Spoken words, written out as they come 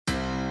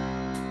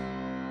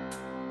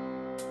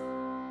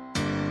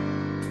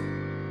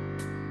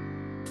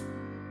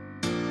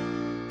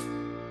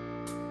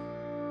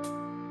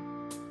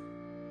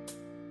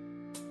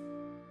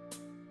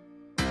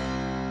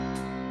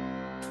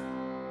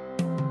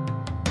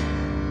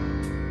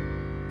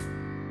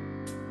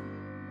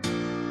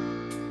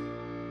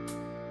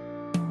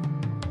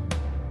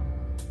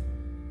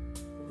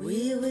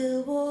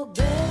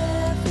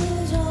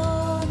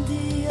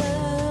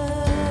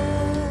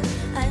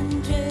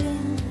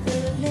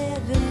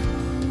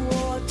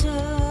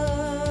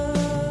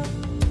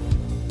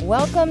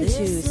Welcome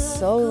to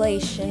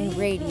Soulation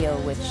Radio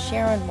with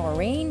Sharon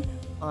Maureen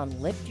on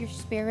Lift Your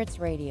Spirits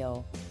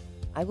Radio.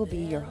 I will be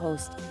your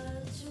host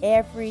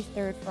every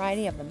third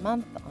Friday of the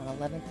month on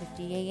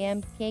 11:50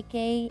 a.m.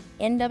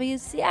 KKNW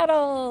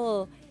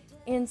Seattle,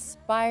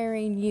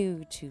 inspiring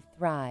you to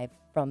thrive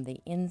from the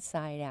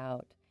inside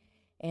out.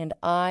 And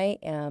I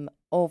am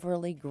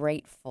overly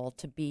grateful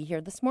to be here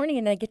this morning,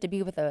 and I get to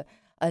be with a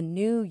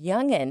new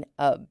youngin',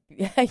 a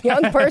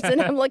young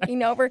person I'm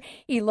looking over.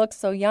 He looks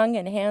so young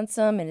and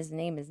handsome, and his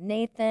name is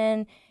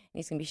Nathan.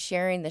 He's going to be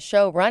sharing the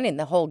show, running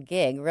the whole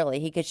gig, really.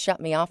 He could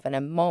shut me off in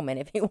a moment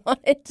if he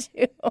wanted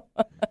to.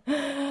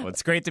 Well,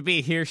 it's great to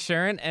be here,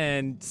 Sharon.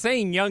 And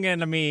saying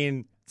youngin', I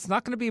mean, it's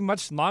not going to be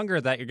much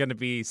longer that you're going to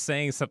be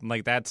saying something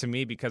like that to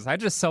me, because I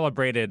just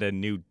celebrated a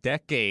new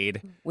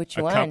decade. Which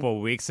a one? Couple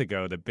of weeks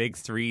ago, the big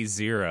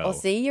 30. Well,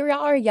 see, you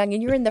are young,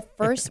 and you're in the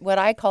first, what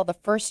I call the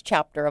first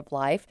chapter of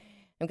life.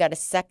 I've got a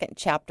second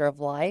chapter of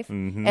life.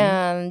 Mm-hmm.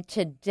 And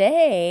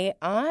today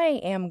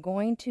I am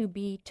going to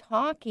be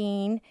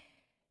talking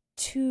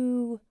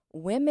to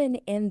women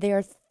in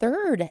their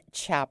third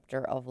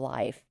chapter of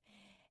life.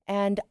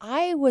 And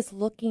I was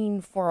looking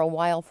for a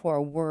while for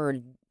a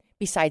word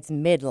besides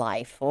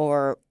midlife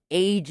or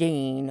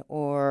aging,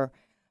 or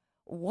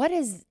what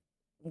is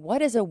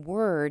a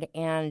word?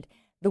 And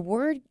the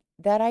word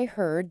that I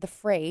heard, the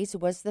phrase,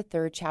 was the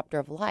third chapter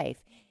of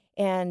life.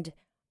 And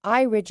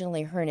I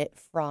originally heard it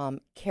from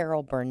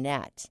Carol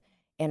Burnett,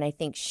 and I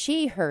think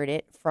she heard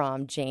it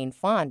from Jane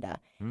Fonda.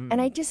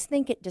 And I just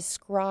think it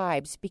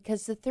describes,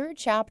 because the third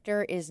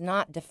chapter is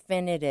not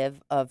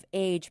definitive of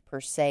age per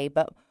se,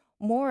 but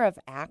more of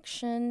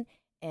action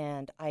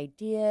and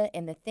idea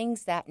and the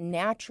things that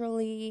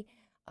naturally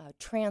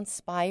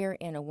transpire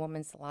in a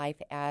woman's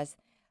life as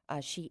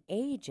she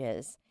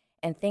ages,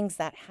 and things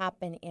that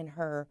happen in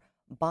her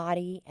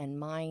body and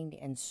mind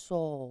and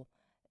soul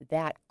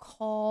that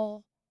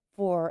call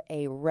for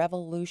a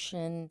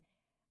revolution,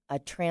 a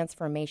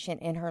transformation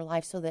in her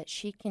life, so that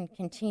she can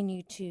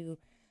continue to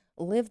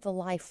live the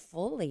life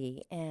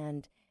fully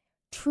and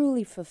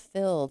truly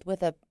fulfilled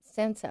with a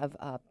sense of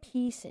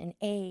peace and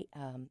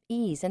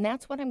ease. And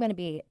that's what I'm going to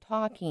be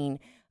talking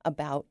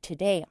about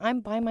today.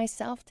 I'm by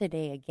myself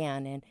today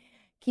again, and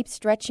keep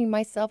stretching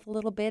myself a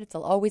little bit. It's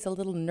always a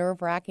little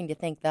nerve-wracking to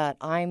think that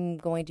I'm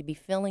going to be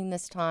filling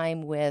this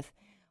time with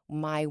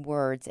my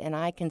words, and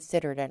I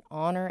consider it an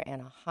honor and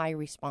a high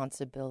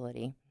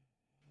responsibility.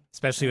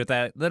 Especially with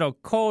that little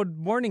cold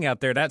morning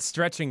out there, that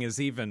stretching is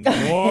even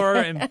more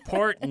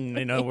important.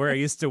 You know, we're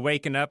used to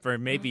waking up, or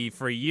maybe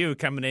for you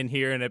coming in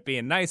here and it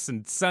being nice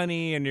and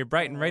sunny and you're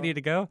bright and ready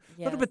to go.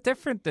 Yeah. A little bit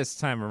different this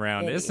time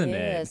around, isn't it?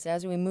 It is,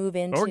 as we move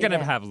into But we're going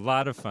to have a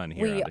lot of fun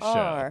here on the show. We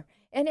are.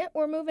 And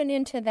we're moving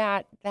into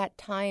that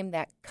time,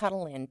 that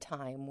cuddle-in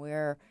time,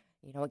 where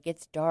it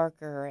gets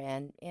darker,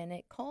 and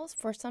it calls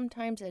for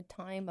sometimes a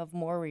time of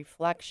more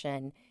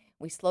reflection.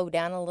 We slow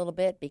down a little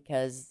bit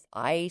because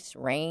ice,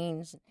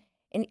 rains,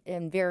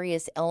 and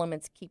various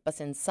elements keep us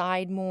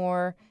inside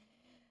more.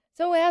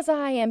 So as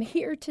I am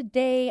here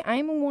today,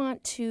 I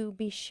want to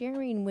be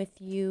sharing with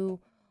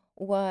you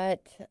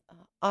what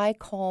I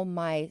call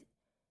my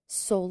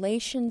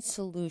Soulation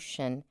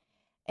solution.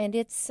 And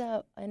it's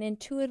an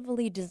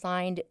intuitively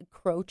designed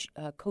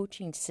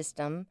coaching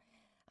system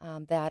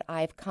that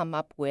I've come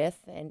up with.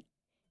 And,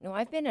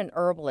 I've been an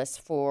herbalist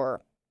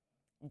for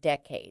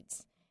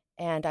decades,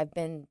 and I've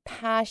been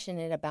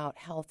passionate about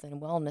health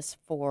and wellness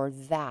for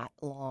that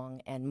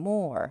long and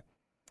more.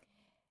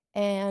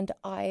 And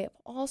I've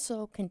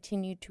also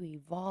continued to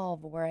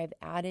evolve, where I've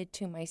added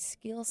to my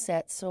skill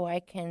set so I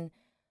can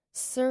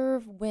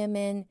serve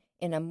women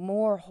in a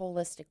more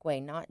holistic way,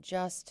 not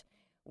just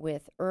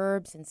with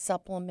herbs and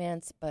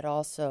supplements, but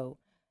also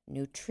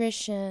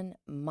nutrition,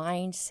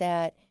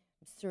 mindset,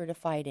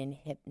 certified in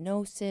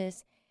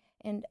hypnosis,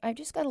 and I've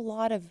just got a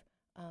lot of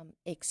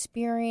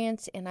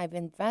experience, and I've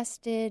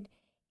invested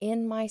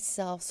in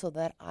myself so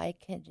that I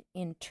can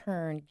in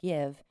turn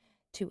give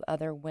to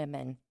other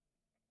women.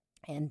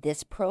 And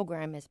this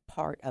program is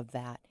part of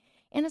that.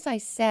 And as I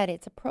said,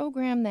 it's a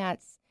program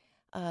that's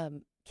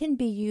can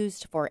be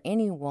used for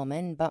any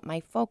woman, but my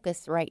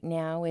focus right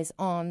now is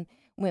on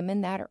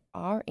women that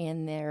are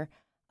in their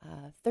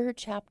third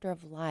chapter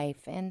of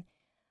life, and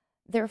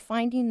they're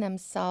finding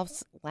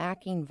themselves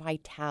lacking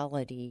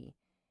vitality.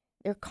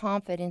 Their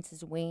confidence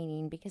is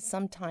waning, because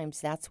sometimes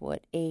that's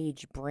what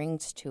age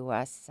brings to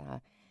us.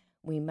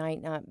 We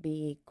might not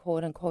be,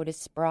 quote unquote, as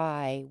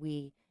spry.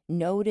 We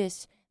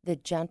notice the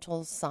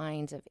gentle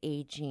signs of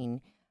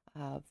aging.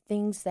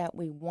 Things that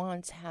we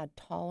once had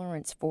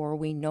tolerance for,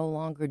 we no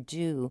longer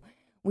do.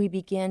 We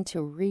begin to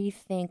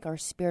rethink our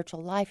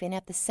spiritual life, and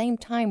at the same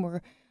time,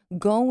 we're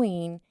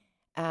going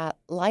at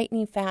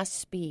lightning fast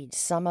speed.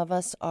 Some of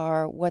us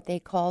are what they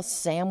call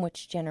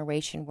sandwich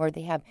generation, where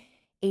they have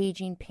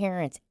aging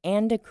parents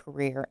and a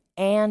career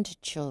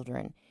and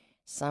children.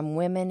 Some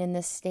women in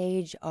this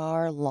stage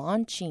are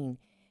launching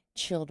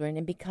children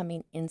and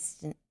becoming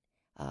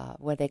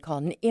what they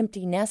call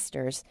empty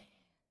nesters.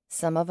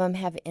 Some of them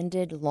have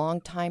ended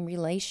long-time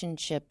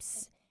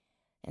relationships.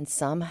 And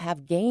some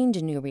have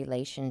gained new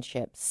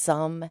relationships.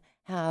 Some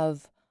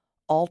have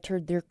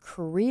altered their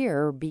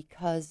career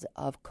because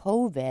of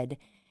COVID.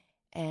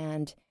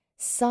 And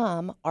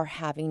some are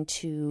having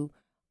to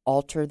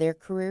alter their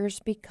careers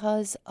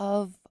because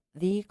of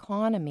the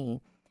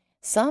economy.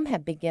 Some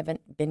have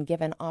been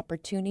given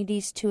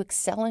opportunities to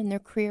excel in their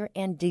career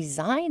and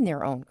design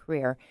their own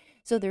career.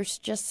 So there's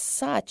just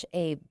such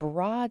a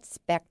broad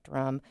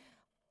spectrum.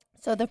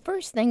 So the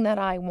first thing that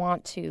I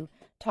want to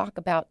talk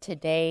about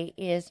today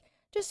is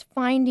just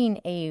finding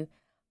a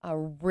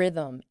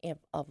rhythm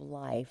of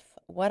life,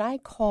 what I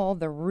call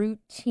the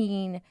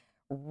routine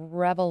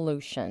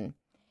revolution.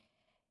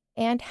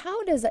 And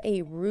how does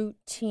a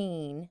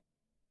routine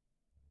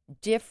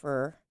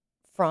differ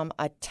from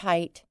a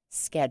tight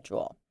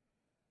schedule?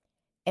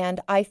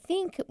 And I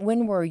think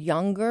when we're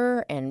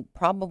younger, and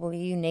probably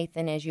you,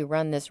 Nathan, as you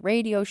run this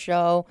radio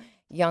show,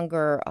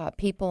 younger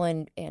people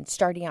and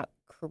starting out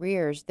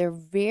careers, they're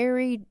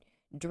very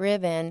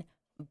driven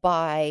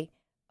by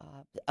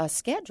a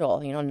schedule.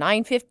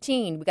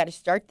 9:15, we got to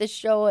start this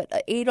show at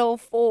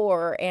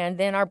 8:04, and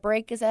then our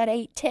break is at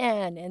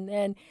 8:10, and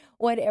then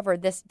whatever,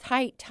 this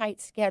tight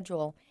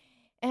schedule.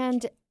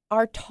 And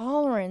our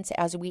tolerance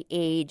as we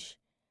age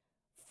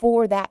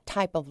for that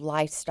type of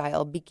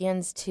lifestyle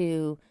begins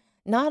to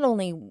not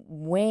only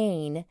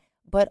wane,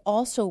 but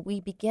also we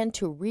begin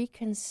to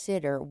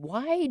reconsider,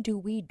 why do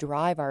we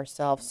drive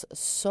ourselves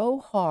so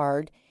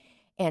hard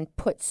and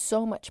put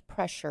so much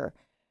pressure?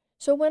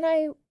 So when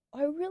I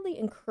really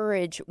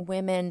encourage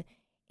women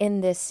in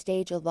this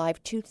stage of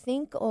life to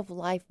think of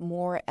life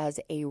more as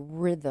a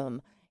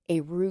rhythm,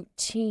 a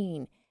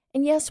routine.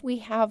 And yes, we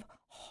have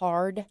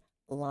hard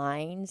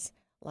lines,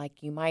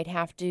 like you might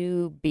have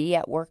to be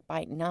at work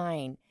by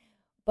 9,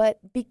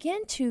 but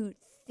begin to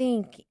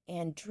think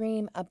and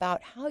dream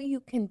about how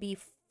you can be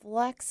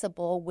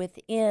flexible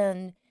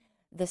within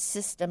the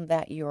system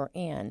that you're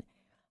in.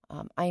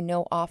 I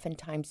know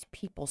oftentimes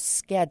people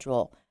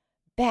schedule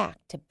back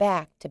to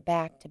back to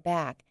back to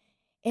back,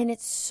 and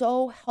it's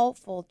so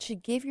helpful to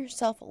give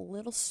yourself a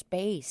little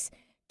space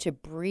to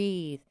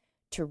breathe,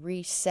 to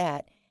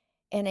reset.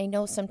 And I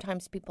know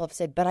sometimes people have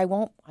said, but I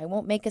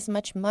won't make as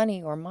much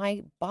money, or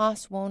my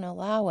boss won't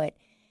allow it.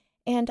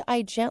 And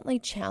I gently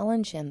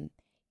challenge him.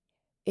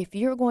 If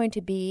you're going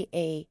to be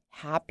a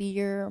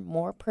happier,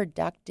 more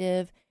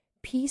productive,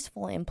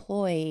 peaceful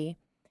employee,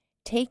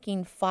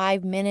 taking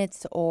 5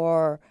 minutes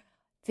or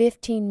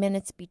 15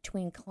 minutes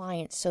between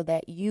clients so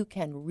that you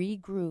can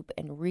regroup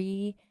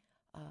and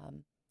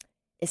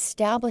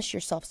establish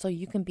yourself so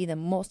you can be the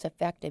most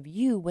effective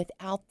you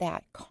without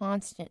that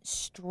constant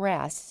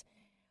stress,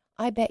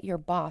 I bet your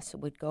boss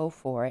would go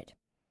for it.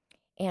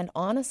 And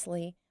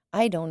honestly,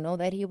 I don't know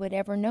that he would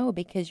ever know,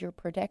 because your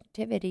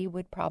productivity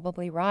would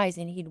probably rise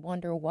and he'd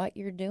wonder what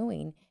you're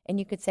doing. And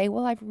you could say,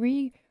 well, I've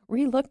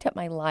re-looked at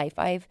my life.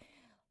 I've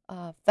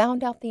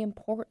found out the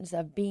importance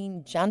of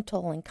being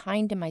gentle and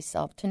kind to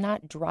myself, to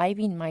not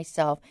driving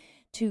myself,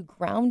 to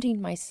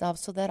grounding myself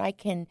so that I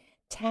can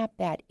tap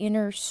that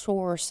inner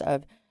source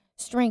of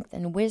strength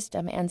and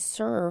wisdom and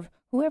serve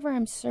whoever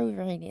I'm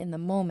serving in the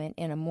moment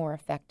in a more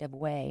effective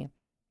way.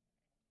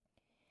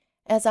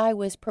 As I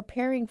was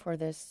preparing for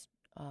this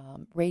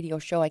radio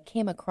show, I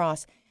came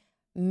across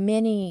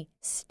many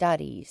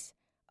studies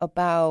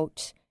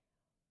about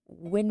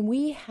when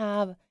we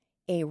have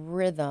a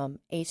rhythm,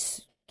 a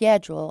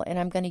schedule, and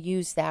I'm going to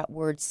use that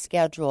word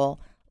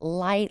schedule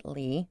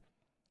lightly,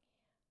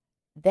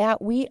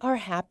 that we are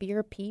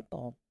happier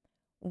people.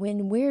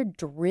 When we're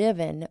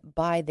driven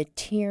by the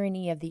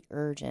tyranny of the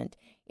urgent,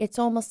 it's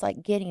almost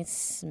like getting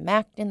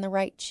smacked in the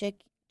right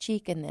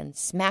cheek and then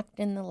smacked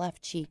in the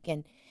left cheek,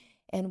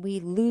 and we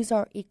lose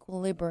our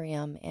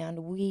equilibrium, and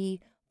we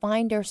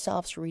find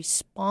ourselves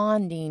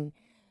responding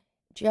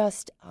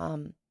just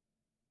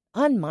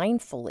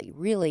unmindfully,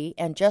 really,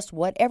 and just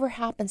whatever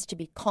happens to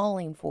be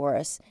calling for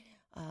us.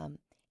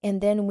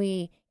 And then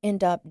we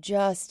end up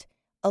just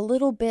a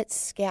little bit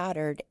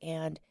scattered,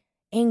 and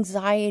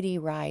anxiety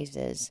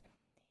rises.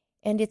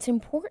 And it's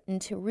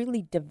important to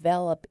really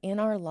develop in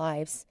our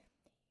lives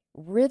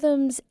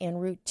rhythms and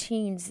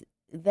routines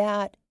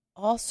that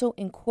also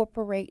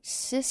incorporate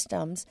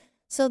systems,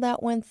 so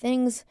that when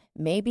things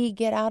maybe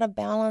get out of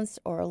balance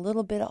or a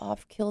little bit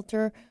off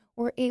kilter,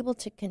 we're able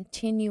to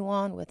continue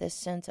on with a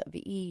sense of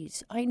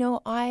ease. I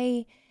know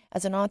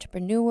as an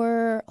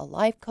entrepreneur, a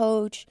life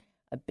coach,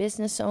 a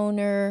business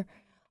owner,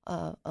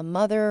 a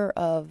mother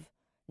of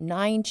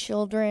 9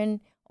 children,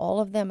 all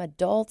of them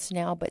adults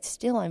now, but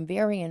still I'm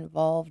very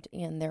involved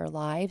in their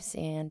lives,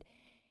 and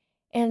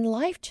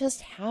life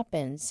just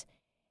happens.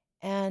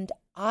 And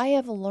I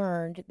have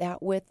learned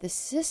that with the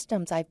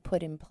systems I've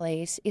put in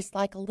place, it's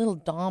like a little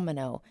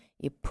domino.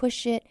 You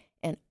push it,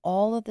 and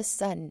all of a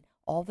sudden,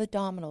 all the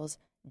dominoes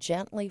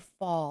gently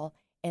fall,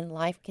 and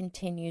life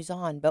continues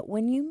on. But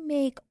when you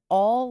make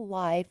all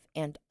life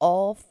and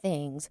all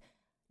things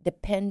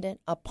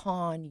dependent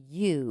upon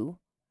you,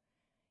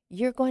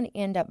 you're going to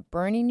end up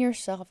burning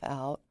yourself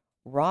out,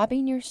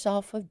 robbing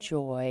yourself of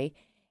joy,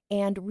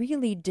 and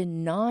really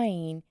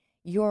denying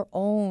your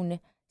own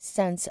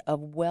sense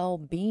of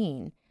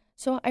well-being.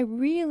 So I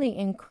really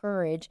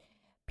encourage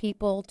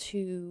people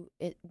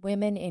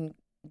women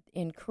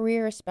in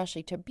career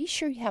especially, to be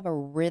sure you have a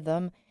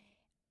rhythm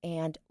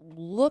and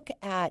look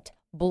at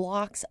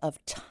blocks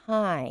of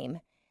time,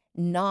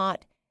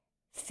 not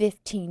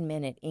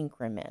 15-minute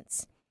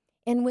increments.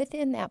 And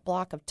within that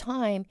block of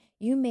time,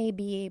 you may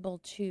be able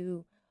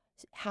to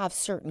have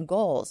certain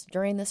goals.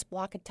 During this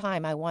block of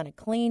time, I want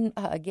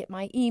to get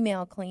my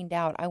email cleaned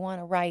out. I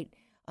want to write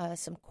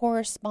some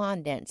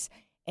correspondence,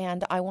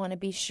 and I want to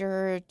be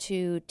sure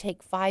to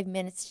take 5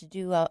 minutes to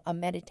do a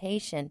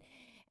meditation,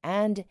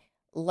 and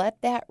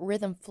let that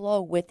rhythm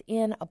flow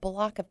within a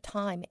block of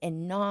time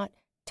and not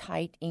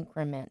tight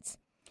increments.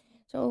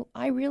 So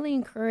I really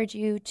encourage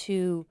you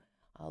to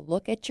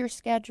look at your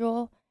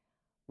schedule,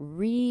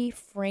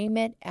 reframe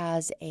it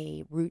as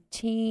a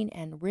routine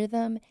and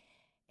rhythm.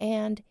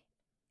 And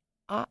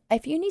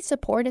if you need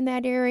support in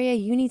that area,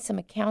 you need some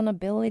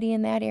accountability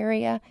in that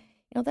area,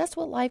 that's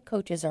what life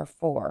coaches are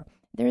for.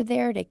 They're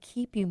there to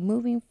keep you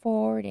moving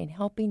forward and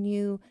helping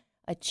you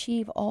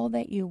achieve all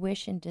that you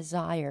wish and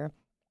desire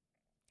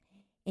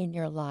in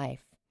your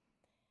life.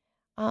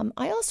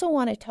 I also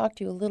want to talk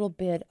to you a little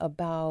bit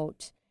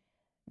about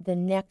the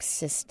next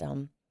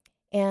system,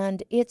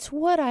 and it's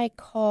what I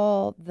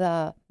call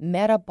the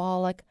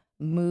metabolic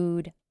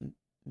mood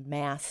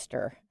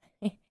master.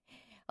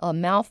 A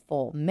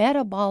mouthful,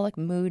 metabolic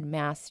mood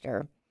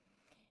master.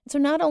 So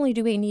not only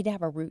do we need to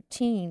have a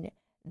routine,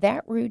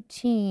 that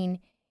routine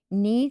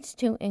needs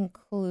to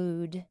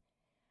include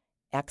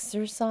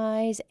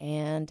exercise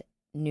and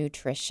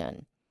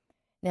nutrition.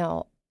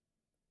 Now,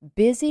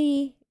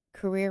 busy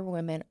career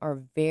women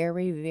are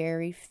very,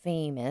 very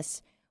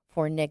famous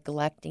for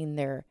neglecting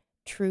their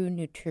true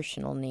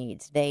nutritional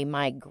needs. They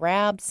might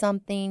grab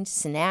something,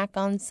 snack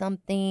on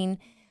something,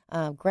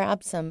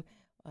 grab some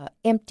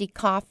empty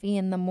coffee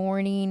in the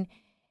morning,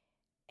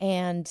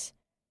 and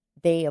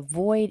they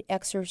avoid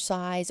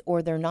exercise,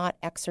 or they're not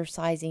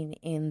exercising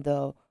in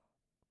the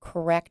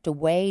correct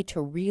way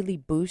to really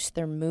boost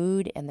their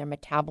mood and their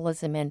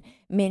metabolism. And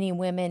many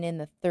women in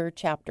the third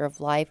chapter of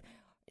life,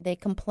 they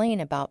complain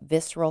about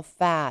visceral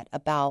fat,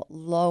 about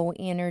low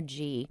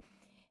energy,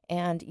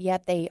 and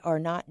yet they are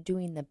not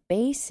doing the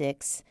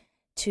basics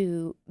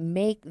to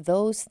make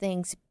those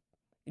things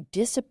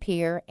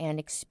disappear and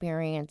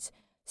experience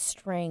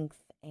strength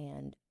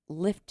and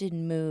lifted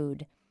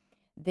mood.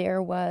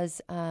 There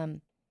was,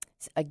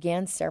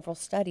 again, several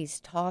studies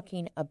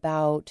talking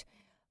about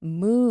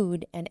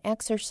mood and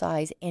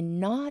exercise, and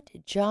not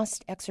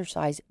just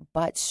exercise,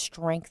 but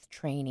strength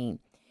training.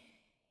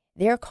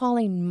 They're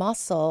calling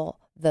muscle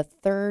the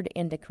third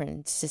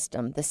endocrine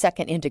system, the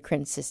second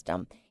endocrine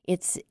system.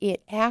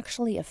 It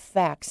actually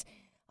affects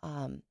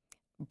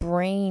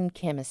brain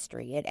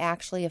chemistry. It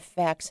actually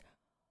affects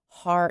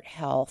heart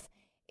health.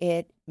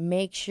 It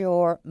makes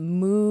your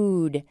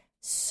mood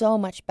so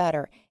much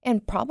better,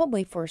 and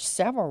probably for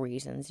several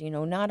reasons.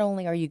 Not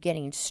only are you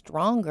getting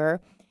stronger,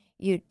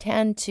 you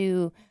tend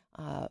to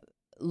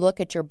look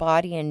at your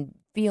body and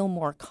feel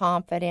more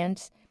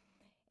confident.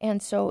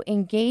 And so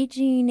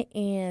engaging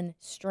in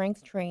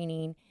strength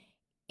training,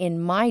 in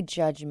my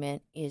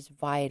judgment, is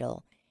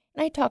vital.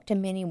 And I talk to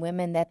many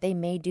women that they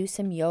may do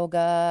some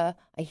yoga.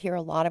 I hear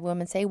a lot of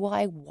women say, well,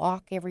 I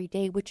walk every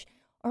day, which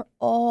are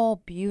all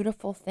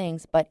beautiful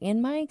things. But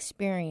in my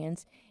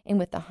experience, and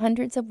with the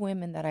hundreds of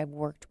women that I've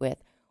worked with,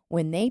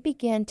 when they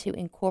begin to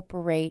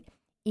incorporate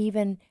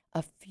even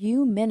a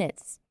few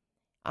minutes,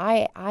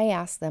 I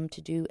ask them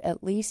to do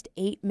at least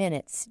 8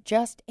 minutes,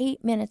 just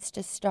 8 minutes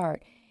to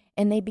start.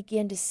 And they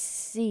begin to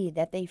see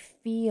that they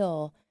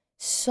feel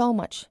so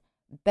much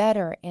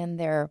better in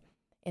their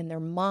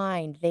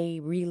mind.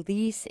 They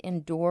release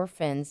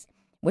endorphins,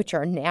 which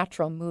are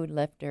natural mood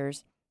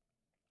lifters.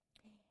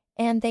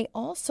 And they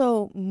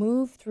also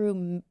move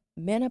through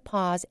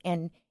menopause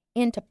and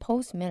into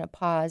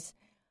postmenopause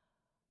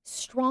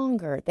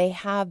stronger. They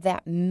have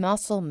that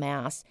muscle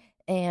mass.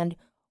 And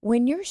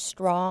when you're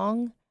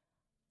strong,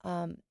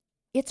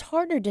 it's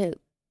harder to,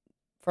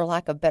 for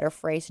lack of a better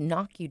phrase,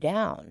 knock you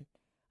down.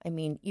 I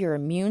mean, your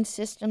immune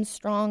system's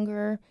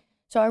stronger.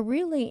 So I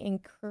really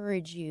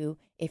encourage you,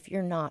 if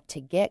you're not,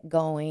 to get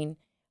going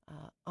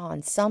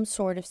on some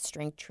sort of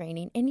strength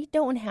training. And you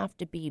don't have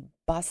to be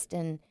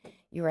busting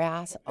your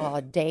ass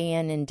all day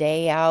in and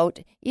day out.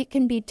 It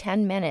can be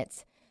 10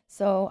 minutes.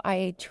 So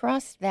I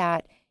trust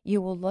that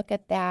you will look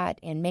at that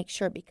and make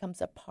sure it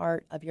becomes a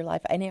part of your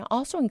life. And I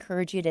also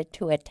encourage you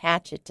to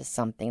attach it to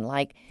something.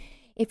 Like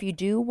if you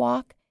do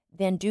walk,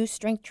 then do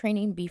strength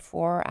training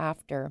before or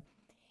after.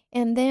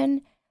 And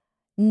then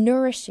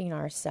nourishing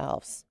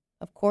ourselves.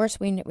 Of course,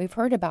 we've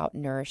heard about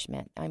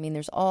nourishment. I mean,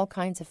 there's all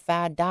kinds of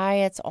fad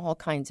diets, all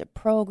kinds of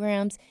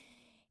programs,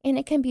 and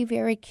it can be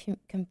very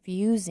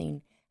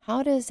confusing.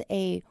 How does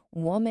a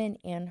woman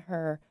in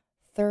her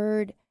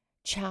third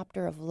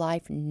chapter of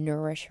life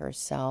nourish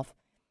herself?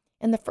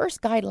 And the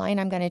first guideline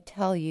I'm going to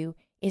tell you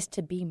is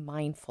to be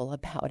mindful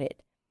about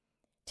it,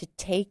 to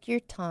take your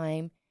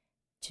time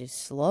to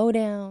slow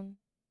down,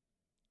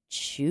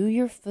 chew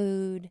your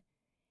food,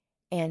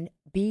 and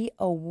be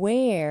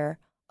aware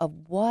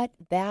of what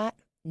that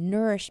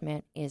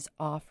nourishment is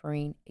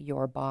offering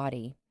your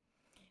body.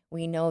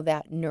 We know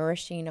that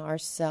nourishing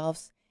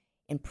ourselves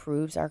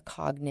improves our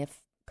cognition.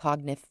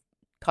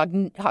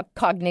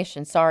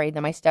 Sorry,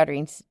 my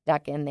stuttering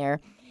stuck in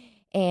there.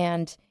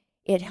 And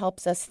it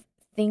helps us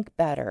think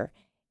better.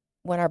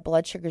 When our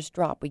blood sugars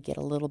drop, we get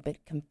a little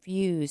bit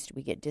confused.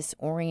 We get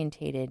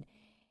disorientated.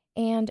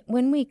 And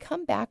when we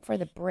come back for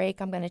the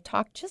break, I'm going to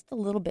talk just a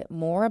little bit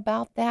more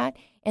about that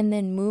and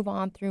then move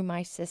on through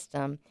my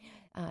system.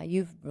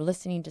 You've been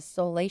listening to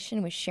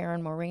Soulation with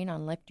Sharon Maureen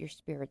on Lift Your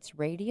Spirits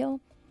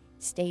Radio.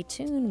 Stay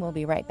tuned. We'll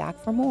be right back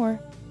for more.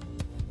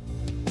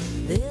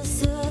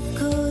 This earth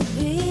could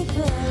be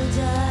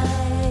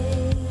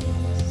paradise.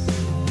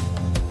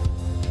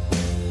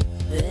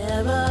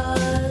 There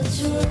are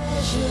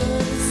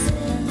treasures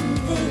in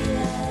the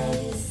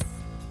ice.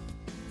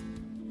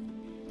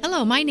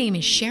 Hello, my name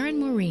is Sharon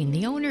Maureen,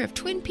 the owner of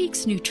Twin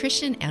Peaks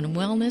Nutrition and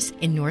Wellness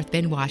in North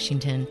Bend,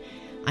 Washington.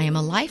 I am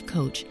a life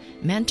coach,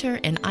 mentor,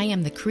 and I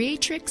am the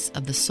creatrix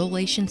of the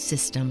Soul-Ation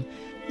system,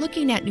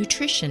 looking at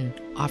nutrition,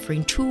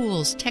 offering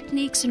tools,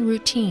 techniques, and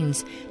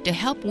routines to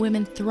help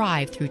women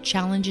thrive through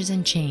challenges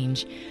and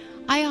change.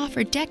 I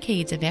offer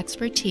decades of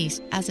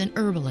expertise as an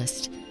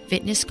herbalist,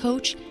 fitness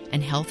coach,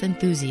 and health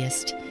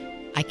enthusiast.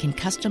 I can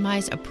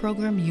customize a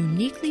program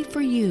uniquely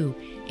for you,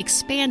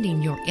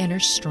 expanding your inner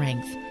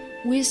strength,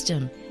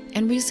 wisdom,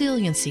 and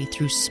resiliency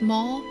through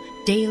small,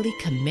 daily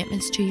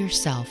commitments to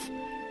yourself.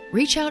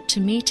 Reach out to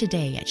me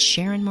today at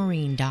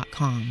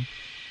SharonMaureen.com.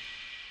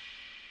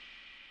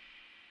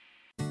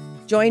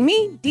 Join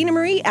me, Dina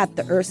Marie, at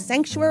the Earth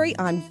Sanctuary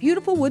on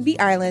beautiful Whidbey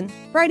Island,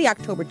 Friday,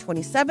 October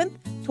 27th,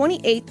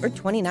 28th, or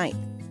 29th.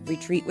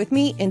 Retreat with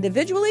me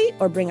individually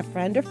or bring a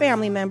friend or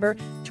family member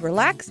to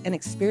relax and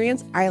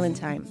experience island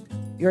time.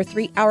 Your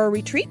 3-hour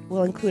retreat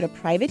will include a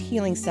private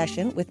healing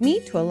session with me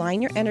to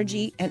align your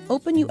energy and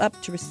open you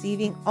up to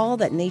receiving all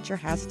that nature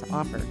has to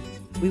offer.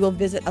 We will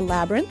visit a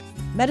labyrinth,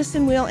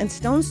 medicine wheel, and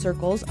stone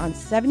circles on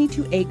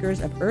 72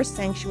 acres of Earth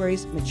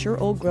Sanctuary's mature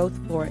old-growth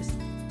forest.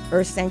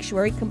 Earth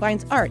Sanctuary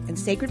combines art and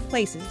sacred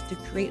places to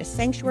create a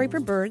sanctuary for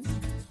birds,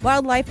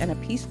 wildlife, and a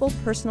peaceful,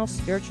 personal,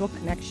 spiritual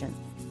connection.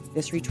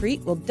 This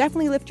retreat will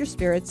definitely lift your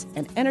spirits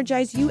and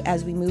energize you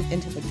as we move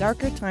into the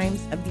darker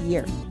times of the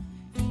year.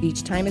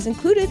 Beach time is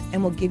included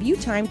and will give you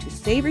time to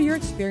savor your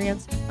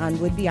experience on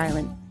Whidbey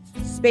Island.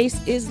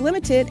 Space is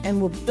limited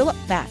and will fill up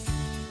fast.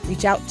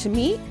 Reach out to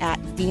me at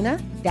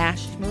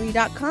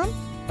dina-marie.com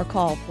or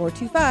call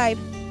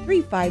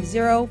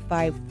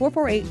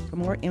 425-350-5448 for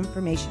more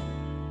information.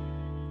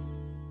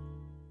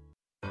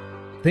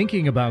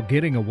 Thinking about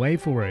getting away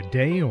for a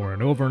day or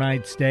an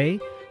overnight stay?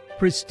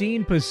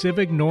 Pristine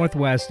Pacific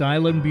Northwest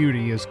Island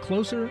beauty is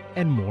closer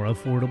and more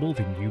affordable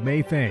than you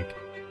may think.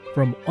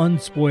 From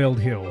unspoiled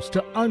hills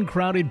to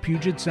uncrowded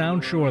Puget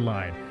Sound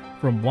shoreline,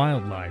 from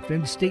wildlife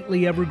and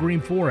stately evergreen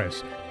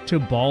forests to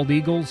bald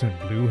eagles and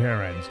blue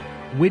herons,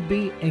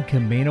 Whidbey and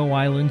Camano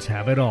Islands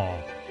have it all.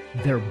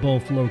 They're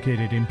both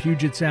located in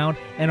Puget Sound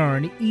and are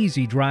an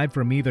easy drive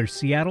from either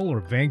Seattle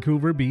or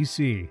Vancouver,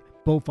 BC.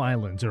 Both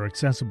islands are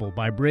accessible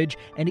by bridge,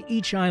 and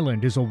each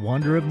island is a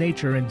wonder of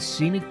nature and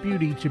scenic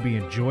beauty to be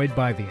enjoyed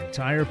by the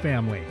entire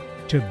family.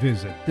 To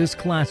visit this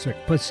classic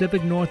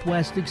Pacific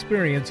Northwest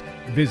experience,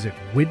 visit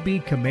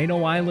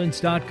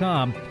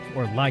WhidbeyCamanoIslands.com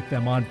or like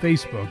them on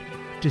Facebook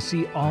to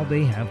see all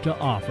they have to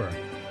offer.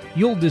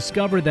 You'll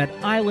discover that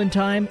island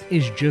time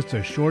is just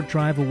a short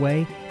drive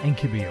away and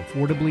can be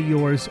affordably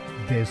yours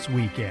this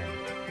weekend.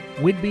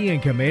 Whidbey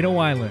and Camano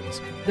Islands,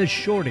 the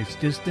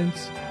shortest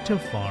distance to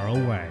far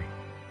away.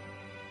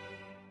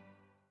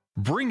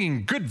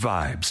 Bringing good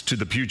vibes to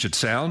the Puget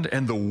Sound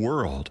and the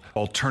world.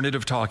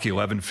 Alternative Talk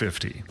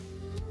 1150.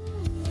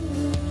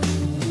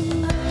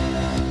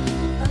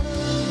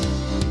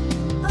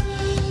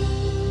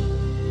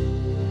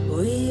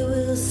 We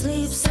will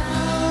sleep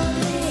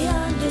soundly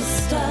under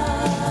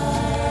stars.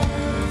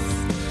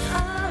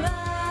 Our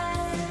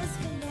eyes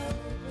can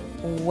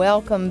open.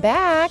 Welcome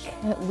back.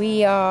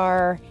 We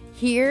are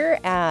here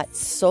at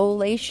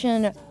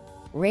Soulation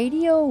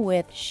Radio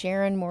with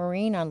Sharon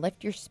Maureen on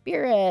Lift Your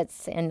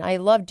Spirits. And I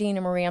love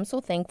Dina Marie. I'm so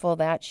thankful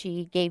that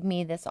she gave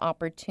me this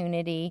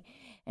opportunity.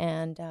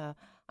 And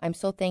I'm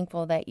so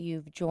thankful that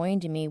you've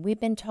joined me. We've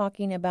been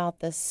talking about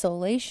the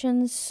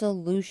Soulation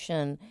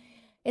solution.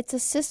 It's a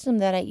system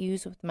that I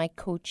use with my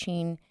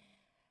coaching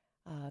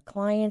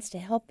clients to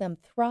help them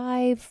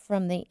thrive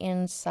from the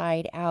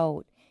inside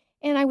out.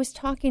 And I was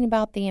talking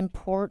about the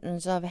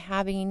importance of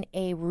having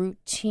a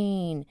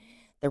routine,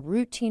 the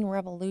routine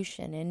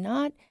revolution, and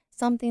not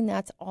something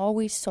that's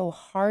always so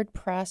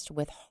hard-pressed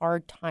with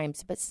hard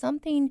times, but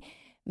something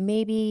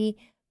maybe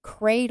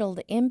cradled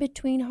in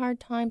between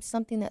hard times,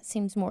 something that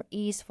seems more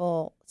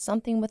easeful,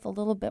 something with a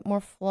little bit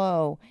more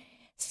flow,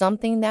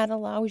 something that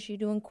allows you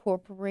to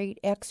incorporate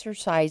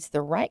exercise,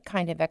 the right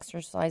kind of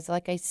exercise,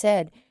 like I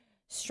said,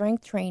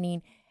 strength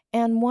training,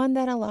 and one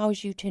that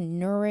allows you to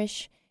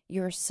nourish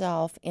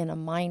yourself in a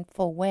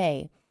mindful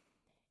way.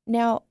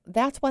 Now,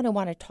 that's what I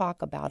want to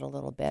talk about a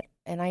little bit.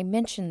 And I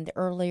mentioned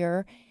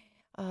earlier,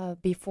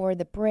 before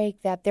the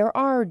break that there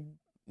are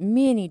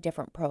many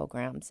different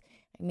programs.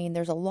 I mean,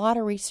 there's a lot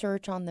of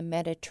research on the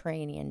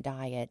Mediterranean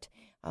diet.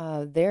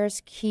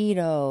 There's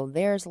keto,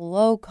 there's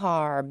low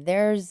carb,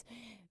 there's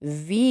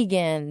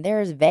vegan,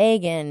 there's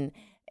vegan,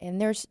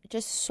 and there's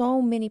just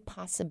so many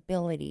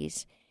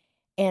possibilities.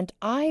 And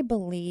I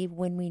believe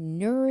when we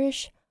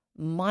nourish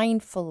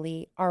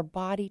mindfully, our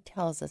body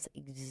tells us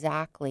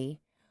exactly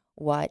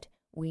what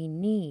we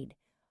need.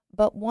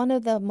 But one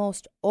of the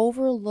most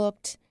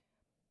overlooked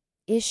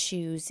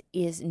issues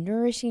is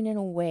nourishing in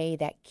a way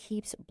that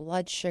keeps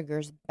blood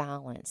sugars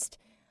balanced.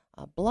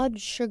 Blood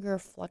sugar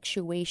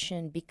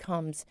fluctuation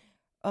becomes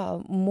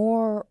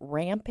more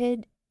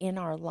rampant in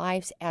our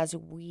lives as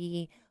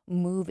we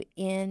move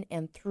in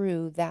and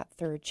through that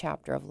third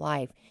chapter of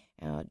life.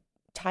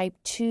 Type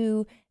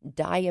 2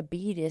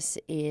 diabetes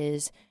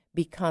is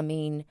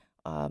becoming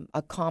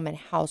a common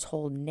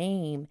household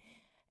name,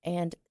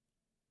 and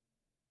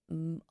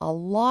a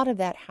lot of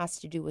that has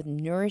to do with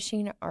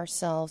nourishing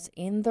ourselves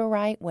in the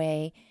right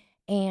way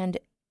and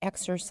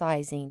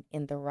exercising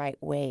in the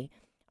right way.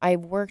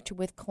 I've worked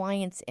with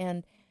clients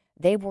and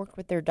they've worked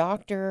with their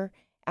doctor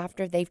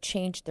after they've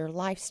changed their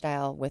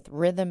lifestyle with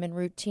rhythm and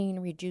routine,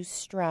 reduced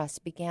stress,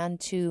 began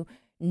to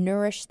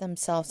nourish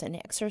themselves and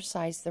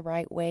exercise the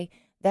right way,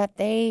 that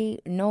they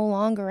no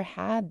longer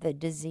had the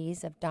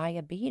disease of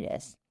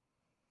diabetes.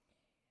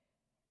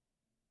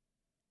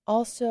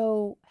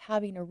 Also,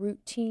 having a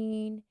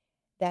routine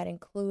that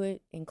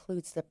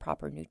includes the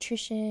proper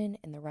nutrition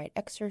and the right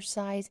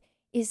exercise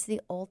is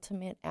the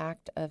ultimate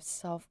act of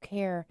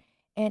self-care,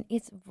 and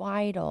it's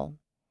vital.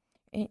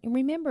 And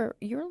remember,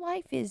 your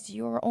life is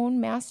your own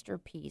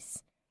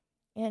masterpiece,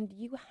 and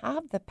you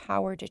have the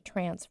power to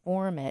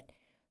transform it.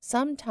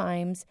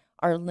 Sometimes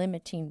our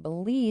limiting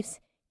beliefs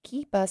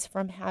keep us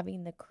from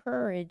having the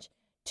courage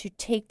to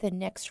take the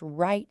next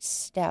right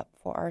step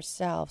for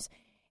ourselves.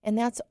 And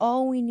that's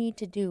all we need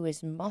to do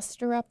is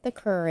muster up the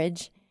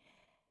courage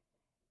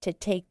to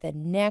take the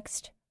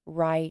next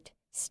right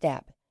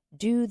step.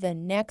 Do the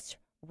next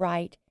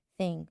right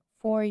thing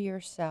for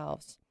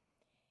yourselves.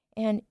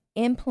 And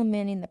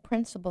implementing the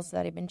principles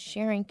that I've been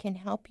sharing can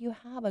help you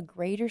have a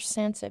greater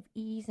sense of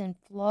ease and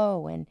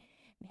flow and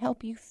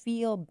help you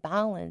feel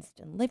balanced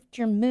and lift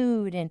your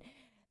mood. And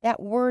that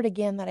word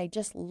again that I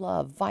just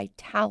love,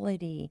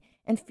 vitality,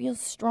 and feel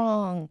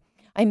strong.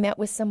 I met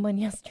with someone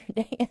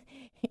yesterday,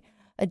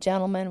 a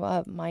gentleman,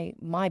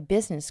 my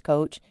business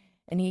coach,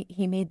 and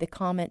he made the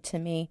comment to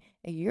me,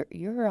 your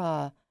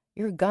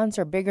guns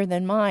are bigger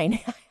than mine.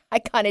 I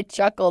kind of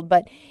chuckled,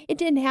 but it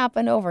didn't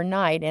happen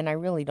overnight, and I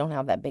really don't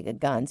have that big of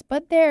guns.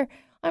 But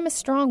I'm a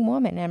strong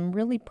woman, and I'm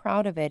really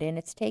proud of it, and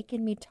it's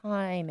taken me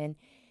time,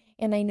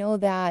 and I know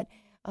that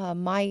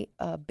my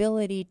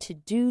ability to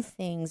do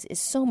things is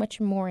so much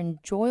more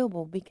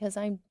enjoyable because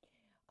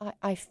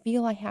I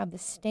feel I have the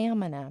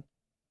stamina.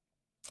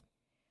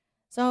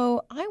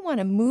 So I want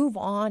to move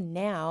on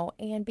now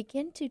and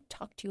begin to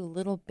talk to you a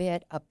little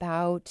bit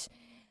about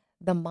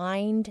the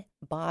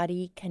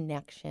mind-body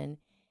connection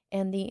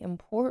and the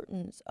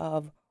importance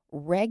of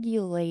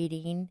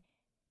regulating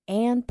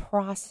and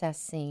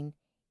processing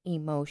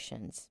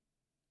emotions.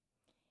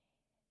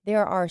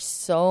 There are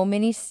so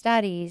many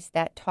studies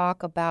that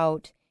talk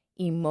about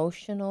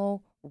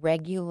emotional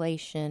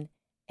regulation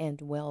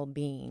and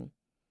well-being.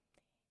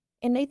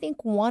 And I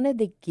think one of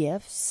the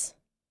gifts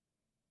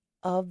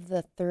of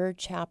the third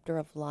chapter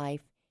of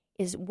life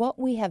is what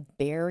we have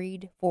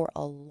buried for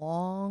a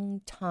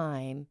long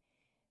time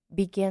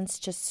begins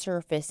to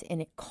surface,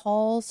 and it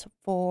calls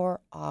for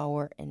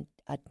our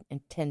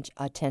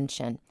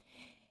attention.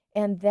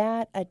 And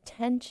that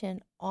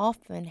attention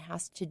often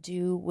has to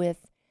do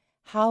with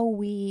how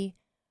we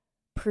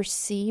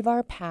perceive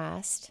our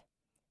past,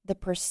 the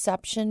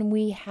perception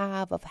we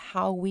have of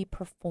how we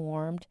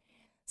performed.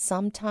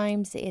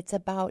 Sometimes it's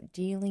about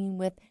dealing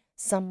with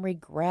some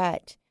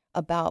regret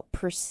about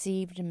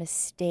perceived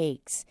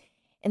mistakes.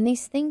 And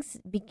these things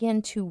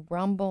begin to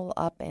rumble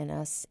up in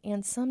us,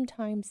 and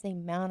sometimes they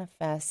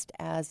manifest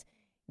as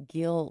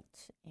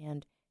guilt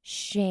and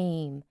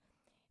shame.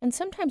 And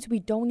sometimes we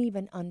don't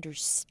even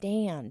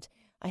understand.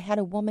 I had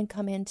a woman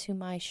come into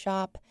my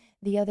shop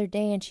the other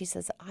day, and she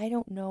says, I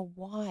don't know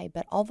why,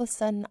 but all of a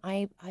sudden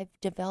I've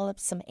developed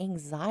some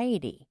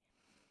anxiety.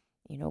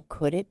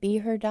 Could it be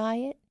her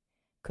diet?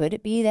 Could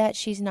it be that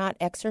she's not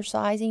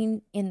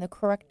exercising in the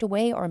correct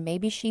way, or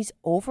maybe she's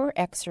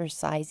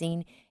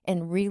over-exercising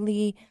and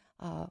really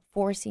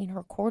forcing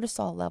her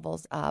cortisol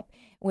levels up,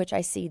 which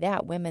I see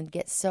that women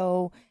get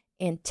so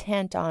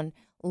intent on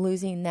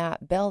losing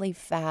that belly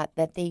fat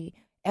that they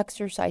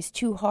exercise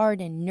too hard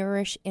and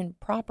nourish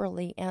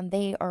improperly, and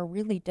they are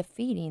really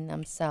defeating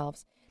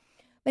themselves.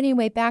 But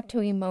anyway, back to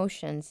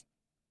emotions.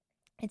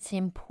 It's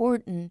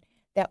important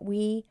that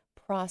we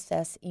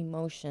process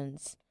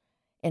emotions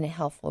in a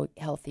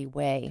healthy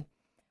way.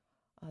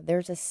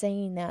 There's a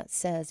saying that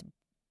says,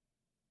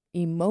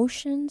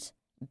 emotions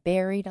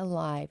buried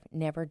alive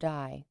never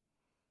die.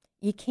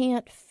 You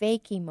can't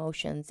fake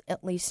emotions,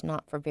 at least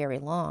not for very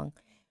long.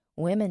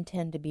 women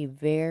tend to be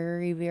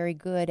very, very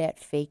good at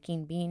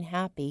faking being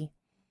happy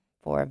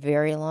for a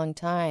very long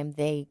time.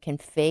 They can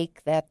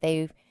fake that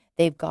they've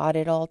got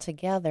it all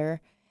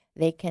together.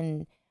 They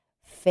can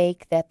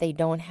fake that they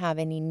don't have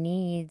any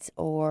needs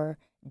or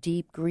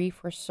deep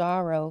grief or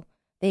sorrow.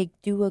 They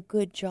do a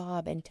good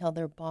job until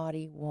their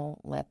body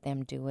won't let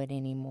them do it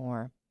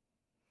anymore.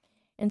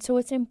 And so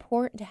it's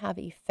important to have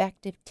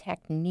effective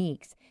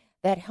techniques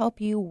that help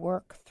you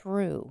work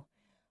through.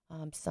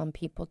 Some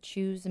people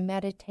choose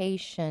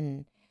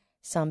meditation.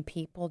 Some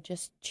people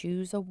just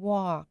choose a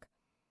walk.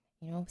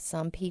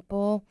 Some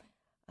people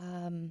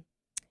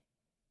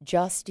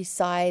just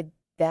decide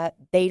that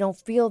they don't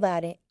feel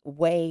that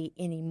way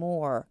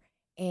anymore,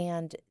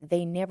 and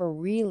they never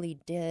really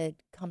did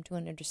come to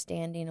an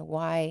understanding of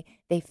why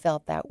they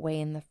felt that way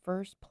in the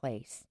first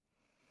place.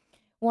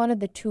 One of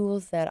the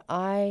tools that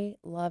I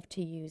love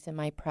to use in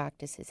my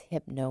practice is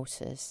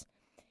hypnosis.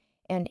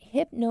 And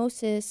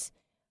hypnosis,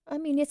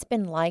 it's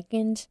been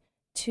likened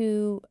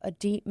to a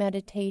deep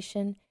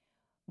meditation,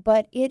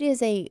 but it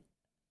is a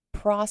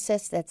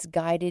process that's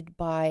guided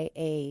by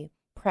a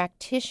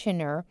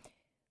practitioner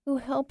who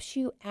helps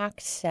you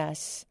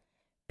access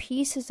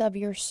pieces of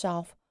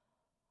yourself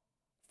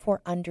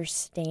for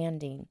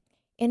understanding.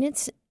 And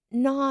it's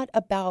not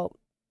about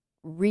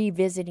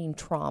revisiting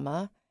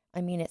trauma.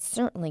 It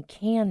certainly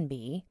can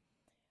be,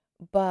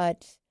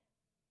 but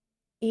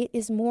it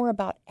is more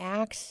about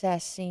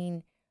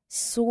accessing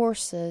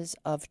sources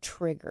of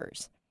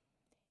triggers.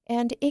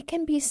 And it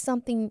can be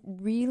something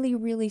really,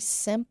 really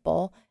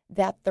simple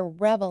that the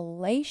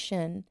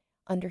revelation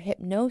under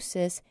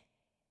hypnosis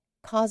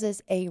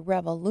causes a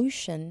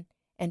revolution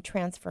and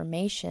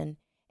transformation,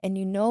 and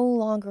you no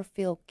longer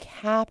feel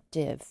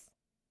captive.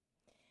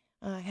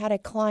 I had a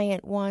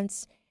client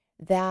once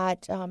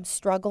that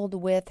struggled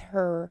with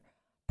her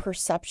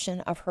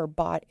perception of her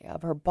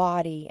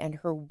body and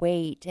her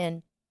weight,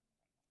 and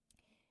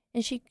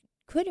she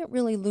couldn't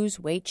really lose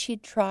weight.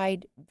 She'd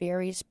tried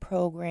various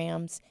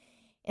programs,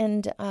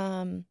 and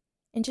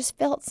just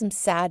felt some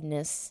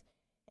sadness,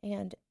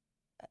 and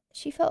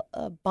she felt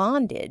a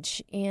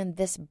bondage in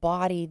this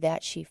body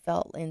that she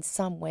felt in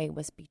some way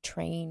was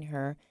betraying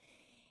her.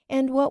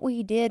 And what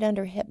we did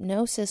under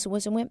hypnosis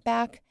was went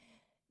back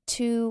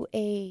to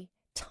a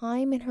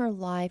time in her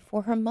life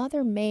where her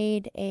mother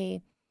made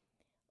a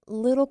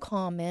little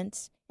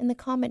comment, and the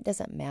comment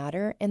doesn't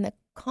matter, and the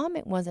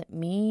comment wasn't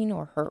mean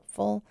or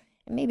hurtful,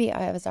 and maybe,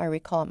 as I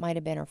recall, it might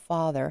have been her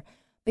father,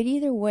 but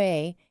either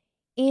way,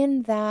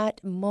 in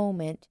that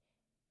moment,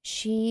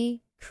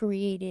 she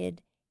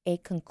created a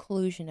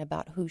conclusion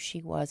about who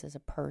she was as a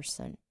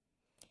person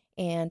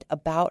and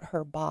about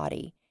her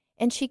body.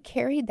 And she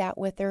carried that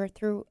with her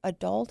through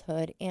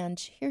adulthood. And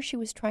here she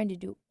was trying to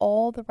do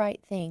all the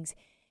right things,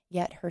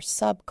 yet her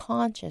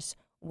subconscious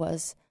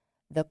was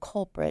the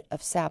culprit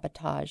of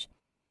sabotage.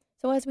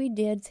 So as we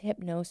did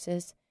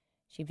hypnosis,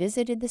 she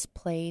visited this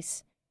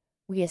place.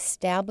 We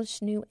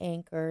established new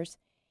anchors.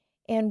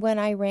 And when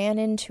I ran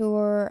into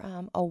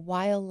her a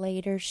while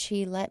later,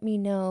 she let me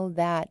know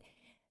that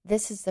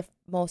this is the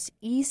most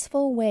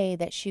easeful way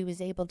that she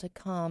was able to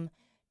come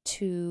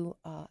to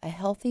a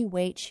healthy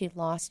weight. She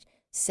lost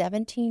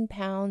 17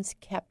 pounds,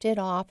 kept it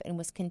off, and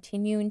was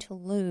continuing to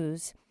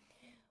lose.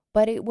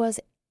 But it was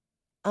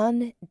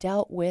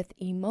undealt with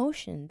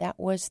emotion. That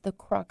was the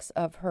crux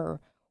of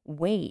her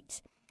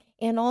weight.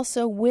 And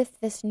also with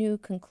this new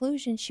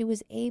conclusion, she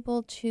was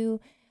able to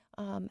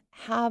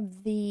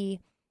have the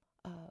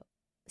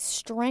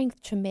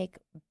strength to make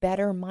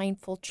better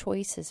mindful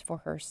choices for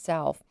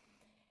herself.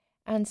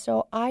 And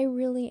so I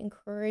really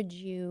encourage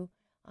you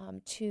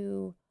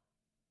to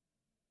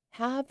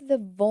have the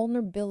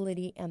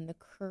vulnerability and the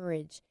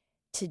courage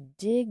to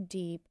dig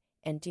deep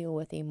and deal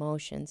with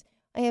emotions.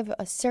 I have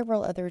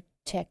several other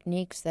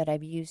techniques that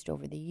I've used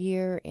over the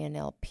year,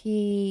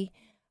 NLP,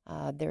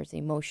 there's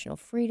emotional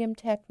freedom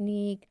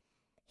technique,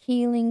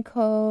 healing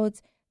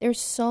codes. There's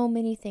so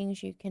many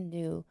things you can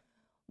do.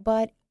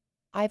 But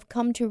I've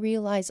come to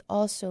realize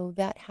also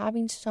that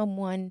having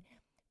someone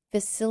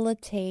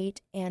facilitate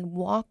and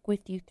walk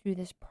with you through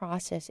this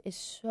process is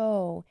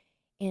so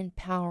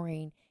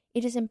empowering.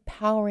 It is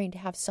empowering to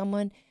have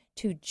someone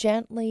to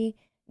gently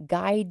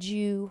guide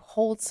you,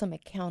 hold some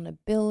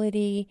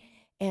accountability,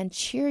 and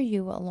cheer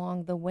you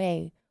along the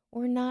way.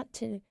 We're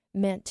not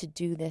meant to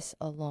do this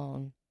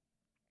alone.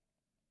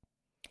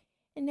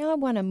 And now I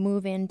want to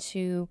move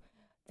into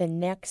the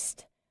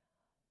next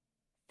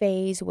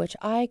phase, which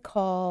I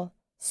call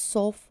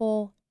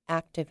soulful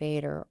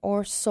activator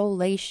or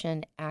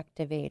Soulation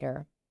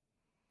activator.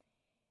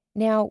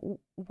 Now,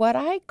 what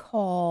I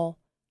call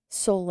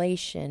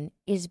Soulation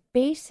is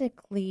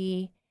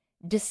basically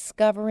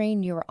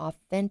discovering your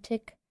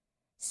authentic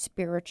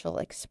spiritual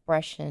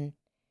expression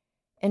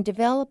and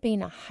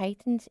developing a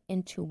heightened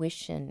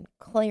intuition,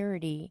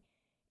 clarity,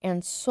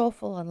 and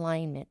soulful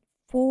alignment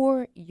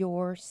for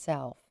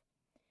yourself.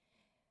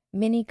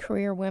 Many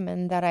career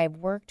women that I've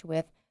worked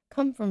with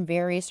come from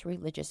various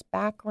religious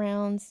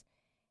backgrounds,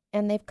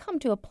 and they've come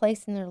to a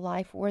place in their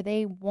life where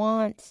they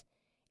want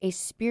a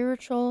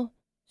spiritual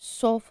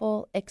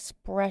soulful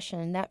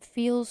expression that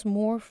feels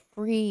more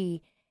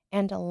free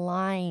and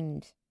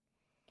aligned.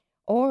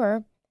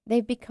 Or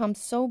they've become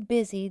so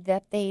busy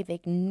that they've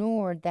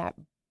ignored that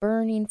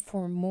burning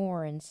for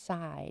more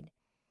inside.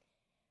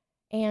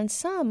 And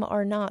some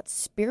are not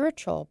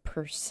spiritual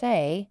per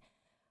se,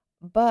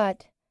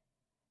 but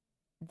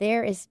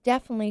there is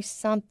definitely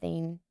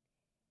something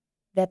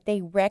that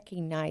they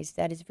recognize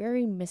that is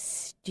very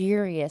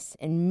mysterious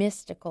and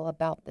mystical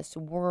about this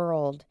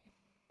world,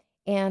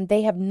 and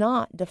they have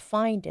not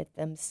defined it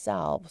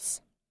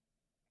themselves.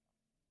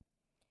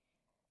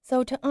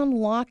 So to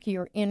unlock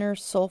your inner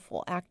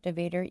soulful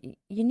activator,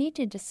 you need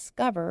to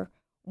discover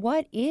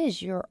what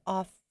is your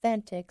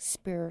authentic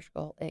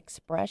spiritual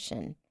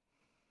expression.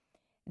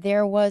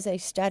 There was a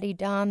study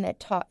done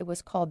that it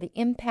was called The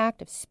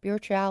Impact of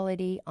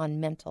Spirituality on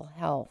Mental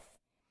Health.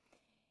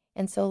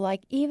 And so,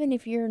 like, even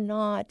if you're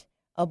not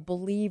a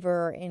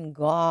believer in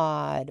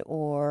God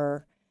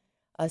or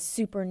a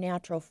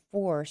supernatural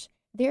force,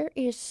 there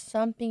is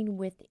something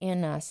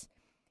within us.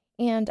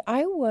 And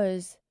I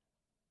was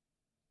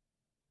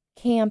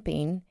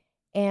camping,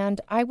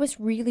 and I was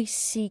really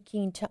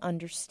seeking to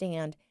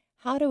understand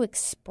how to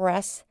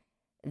express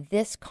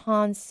this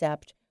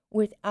concept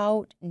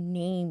without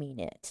naming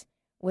it,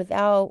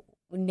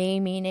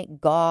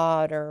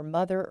 God or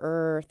Mother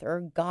Earth or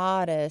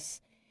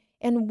Goddess.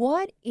 And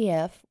what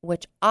if,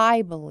 which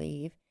I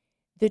believe,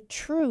 the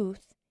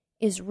truth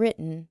is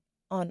written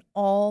on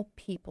all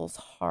people's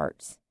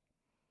hearts?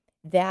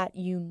 That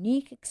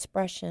unique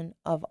expression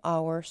of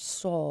our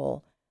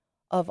soul,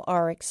 of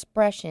our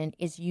expression,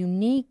 is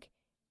unique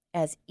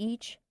as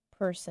each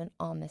person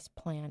on this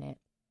planet.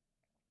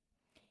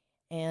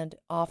 And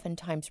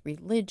oftentimes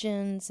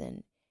religions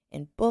and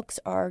books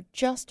are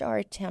just our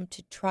attempt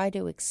to try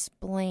to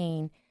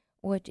explain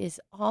what is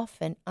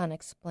often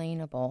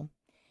unexplainable.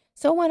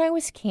 So when I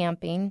was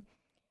camping,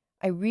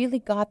 I really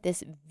got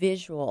this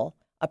visual,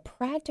 a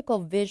practical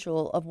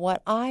visual of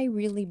what I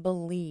really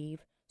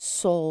believe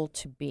soul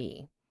to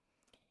be.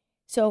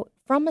 So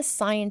from a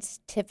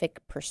scientific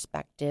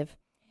perspective,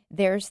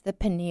 there's the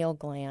pineal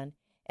gland.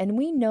 And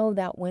we know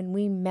that when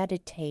we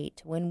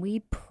meditate, when we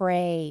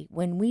pray,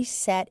 when we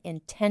set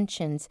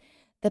intentions,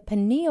 the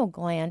pineal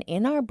gland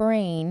in our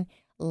brain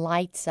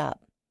lights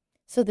up.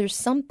 So there's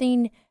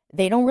something,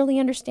 they don't really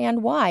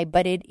understand why,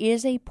 but it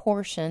is a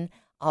portion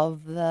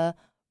of the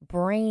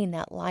brain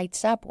that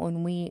lights up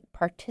when we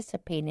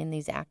participate in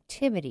these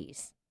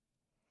activities.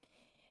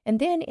 And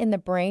then in the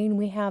brain,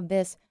 we have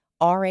this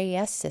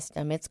RAS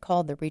system. It's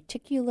called the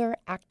reticular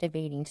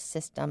activating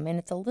system, and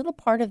it's a little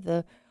part of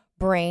the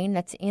brain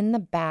that's in the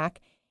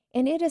back,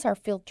 and it is our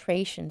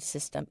filtration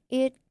system.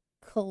 It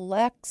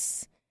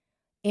collects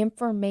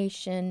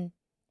information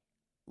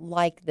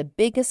like the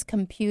biggest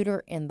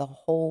computer in the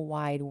whole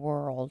wide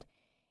world.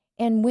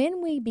 And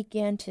when we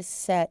begin to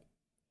set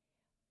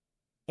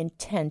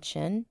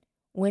intention,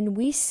 when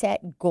we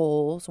set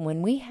goals,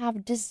 when we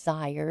have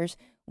desires,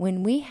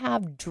 when we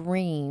have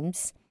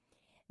dreams,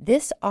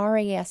 this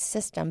RAS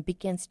system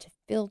begins to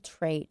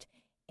filtrate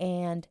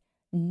and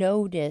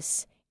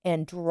notice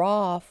and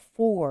draw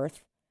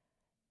forth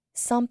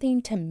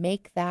something to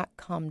make that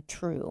come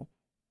true.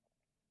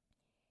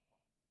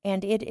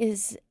 And it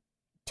is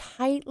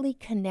tightly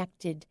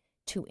connected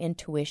to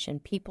intuition.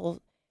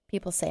 People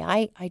say,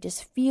 I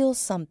just feel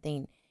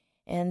something.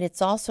 And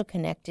it's also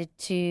connected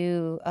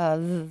to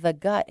the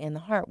gut and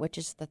the heart, which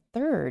is the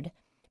third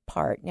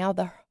part. Now,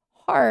 the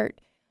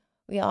heart,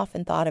 we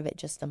often thought of it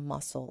just a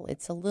muscle.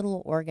 It's a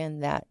little organ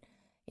that,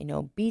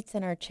 beats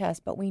in our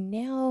chest. But we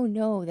now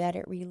know that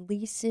it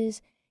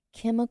releases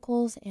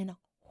chemicals and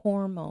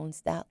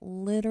hormones that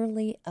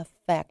literally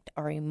affect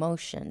our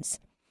emotions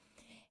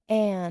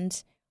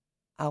and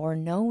our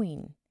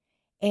knowing.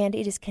 And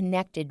it is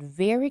connected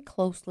very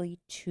closely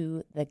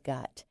to the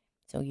gut.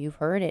 So you've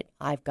heard it,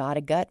 I've got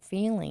a gut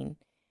feeling.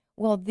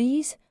 Well,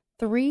 these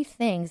three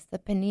things, the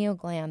pineal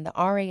gland, the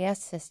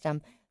RAS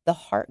system, the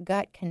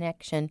heart-gut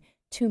connection,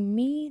 to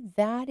me,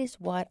 that is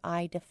what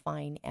I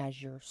define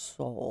as your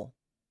soul.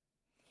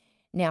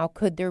 Now,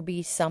 could there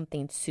be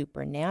something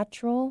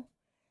supernatural,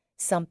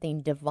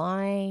 something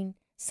divine,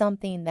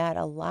 something that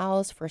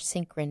allows for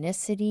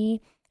synchronicity?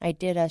 I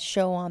did a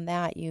show on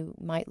that. You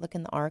might look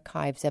in the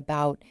archives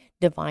about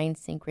divine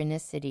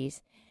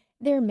synchronicities.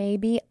 There may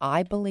be.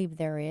 I believe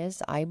there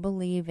is. I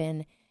believe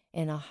in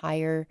a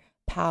higher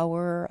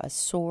power, a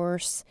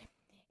source.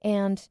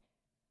 And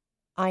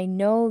I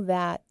know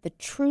that the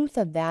truth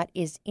of that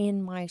is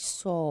in my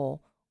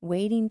soul,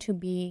 waiting to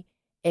be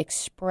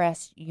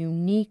expressed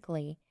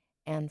uniquely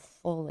and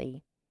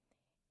fully.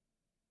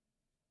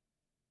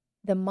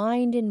 The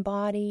mind and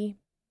body,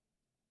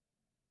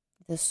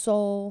 the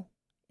soul,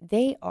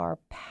 they are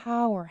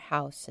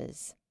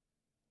powerhouses.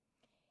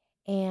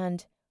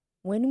 And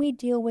when we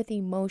deal with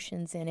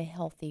emotions in a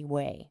healthy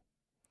way,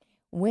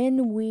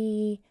 when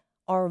we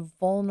are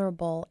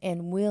vulnerable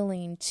and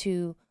willing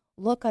to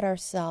look at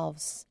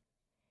ourselves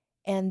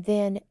and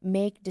then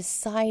make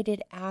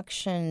decided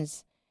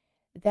actions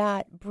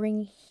that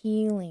bring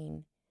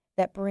healing,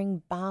 that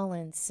bring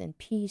balance and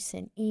peace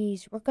and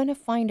ease. We're going to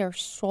find our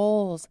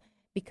souls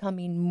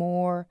becoming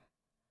more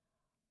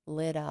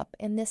lit up.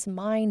 And this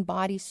mind,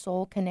 body,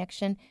 soul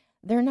connection,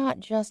 they're not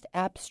just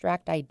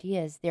abstract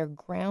ideas. They're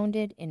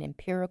grounded in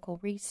empirical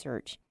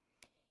research.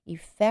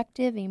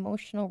 Effective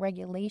emotional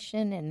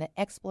regulation and the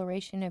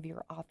exploration of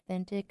your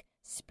authentic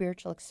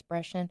spiritual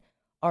expression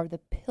are the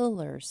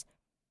pillars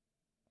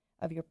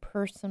of your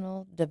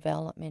personal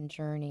development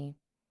journey.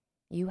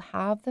 You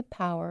have the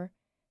power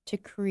to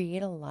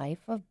create a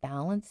life of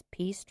balance,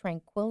 peace,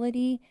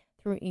 tranquility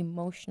through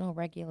emotional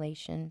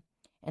regulation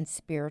and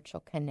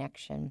spiritual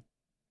connection.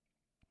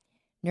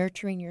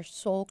 Nurturing your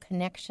soul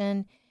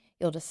connection,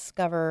 you'll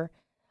discover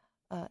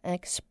an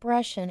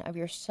expression of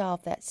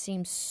yourself that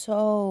seems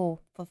so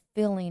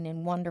fulfilling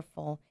and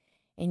wonderful,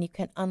 and you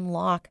can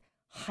unlock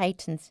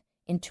heightened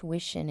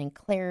intuition and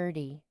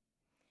clarity.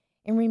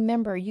 And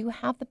remember, you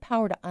have the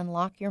power to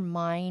unlock your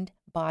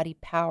mind-body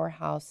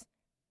powerhouse.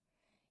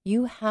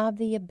 You have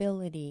the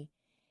ability,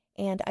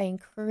 and I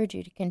encourage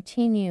you to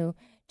continue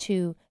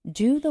to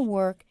do the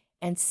work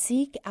and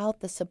seek out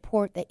the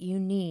support that you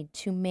need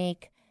to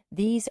make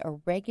these a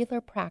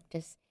regular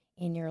practice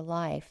in your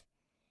life.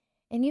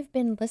 And you've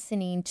been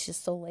listening to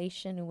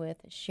Soulation with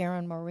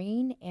Sharon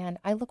Maureen, and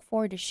I look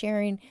forward to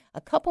sharing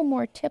a couple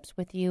more tips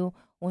with you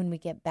when we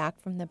get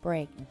back from the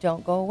break.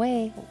 Don't go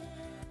away.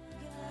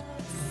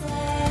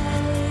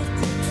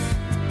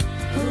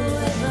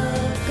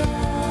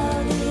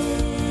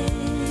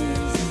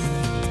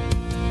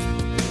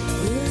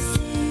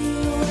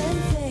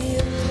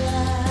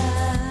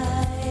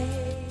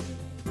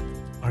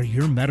 Are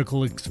your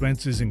medical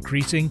expenses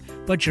increasing,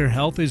 but your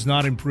health is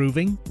not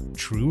improving?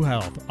 True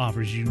Health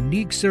offers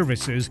unique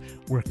services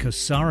where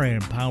Kasara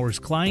empowers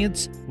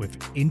clients with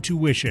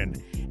intuition,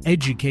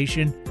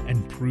 education,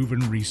 and proven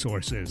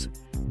resources.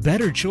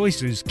 Better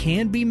choices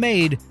can be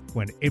made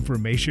when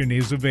information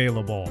is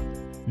available.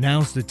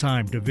 Now's the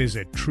time to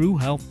visit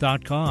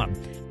truehealth.com.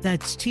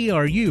 That's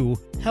TRU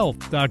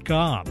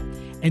health.com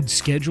and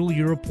schedule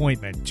your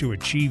appointment to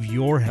achieve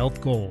your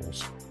health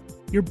goals.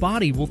 Your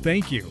body will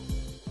thank you.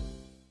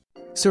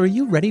 So are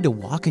you ready to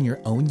walk in your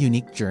own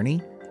unique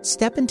journey?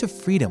 Step into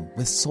freedom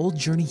with Soul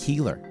Journey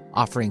Healer,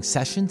 offering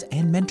sessions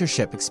and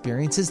mentorship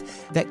experiences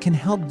that can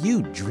help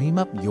you dream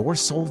up your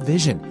soul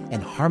vision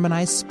and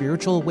harmonize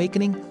spiritual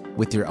awakening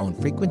with your own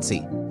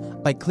frequency.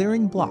 By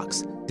clearing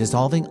blocks,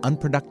 dissolving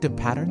unproductive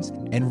patterns,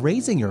 and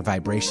raising your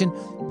vibration,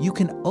 you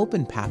can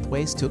open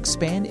pathways to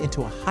expand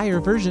into a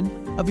higher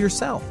version of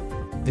yourself.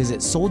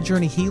 Visit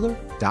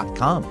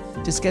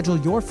souljourneyhealer.com to schedule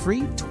your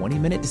free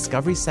 20-minute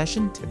discovery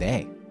session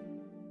today.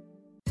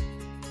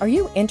 Are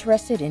you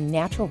interested in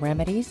natural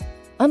remedies?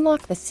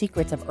 Unlock the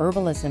secrets of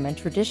herbalism and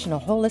traditional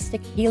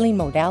holistic healing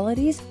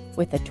modalities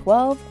with a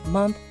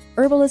 12-month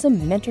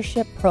herbalism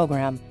mentorship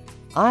program.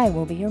 I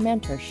will be your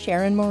mentor,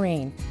 Sharon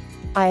Maureen.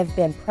 I have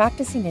been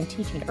practicing and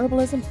teaching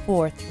herbalism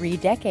for 3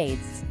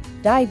 decades.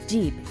 Dive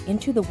deep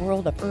into the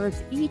world of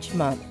herbs each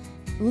month.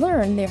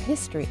 Learn their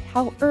history,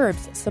 how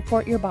herbs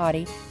support your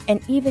body,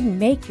 and even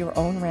make your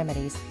own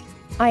remedies.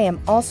 I am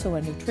also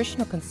a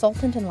nutritional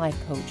consultant and life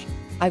coach.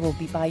 I will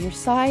be by your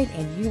side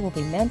and you will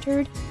be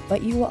mentored,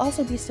 but you will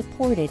also be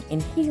supported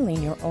in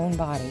healing your own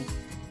body.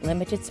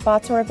 Limited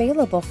spots are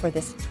available for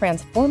this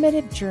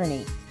transformative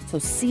journey, so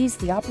seize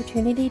the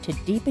opportunity to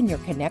deepen your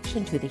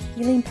connection to the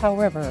healing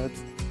power of herbs.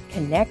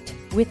 Connect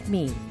with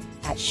me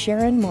at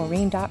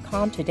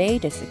SharonMaureen.com today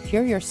to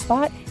secure your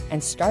spot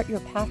and start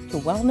your path to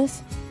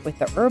wellness with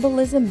the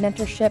Herbalism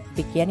Mentorship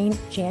beginning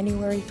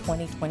January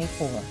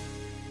 2024.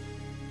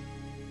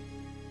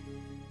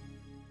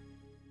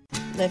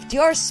 Lift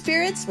your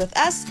spirits with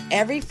us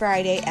every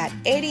Friday at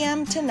 8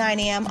 a.m. to 9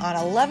 a.m. on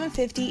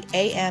 1150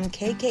 a.m.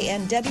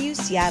 KKNW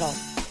Seattle.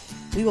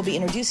 We will be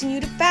introducing you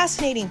to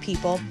fascinating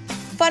people,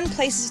 fun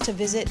places to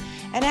visit,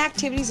 and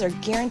activities that are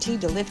guaranteed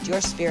to lift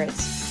your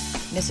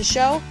spirits. Miss a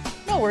show?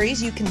 No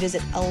worries, you can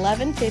visit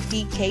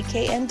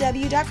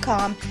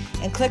 1150kknw.com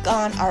and click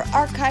on our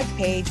archive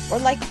page or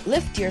like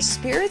Lift Your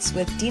Spirits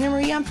with Dina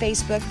Marie on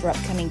Facebook for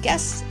upcoming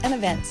guests and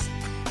events.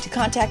 To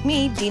contact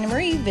me, Dina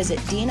Marie, visit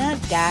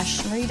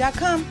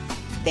dina-marie.com.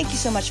 Thank you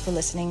so much for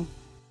listening.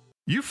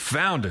 You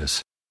found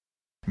us.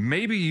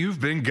 Maybe you've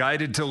been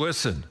guided to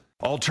listen.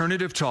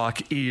 Alternative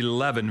Talk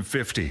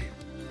 1150.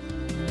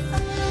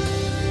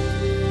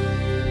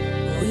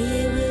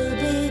 We will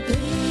be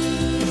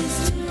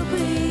pleased to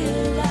be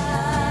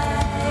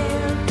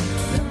alive.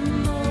 The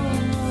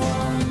moon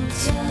won't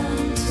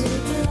turn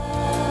to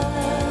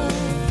blood.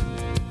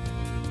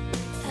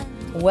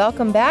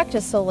 Welcome back to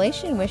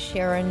Soulation with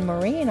Sharon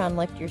Maureen on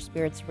Lift Your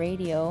Spirits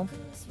Radio.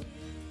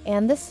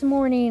 And this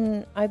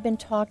morning, I've been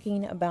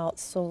talking about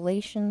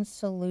Soulation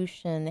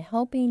Solution,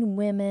 helping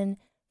women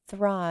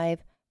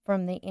thrive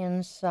from the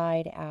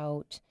inside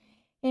out.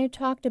 And I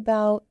talked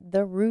about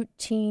the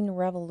routine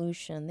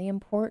revolution, the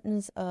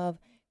importance of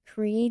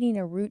creating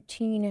a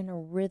routine and a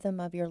rhythm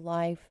of your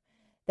life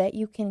that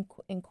you can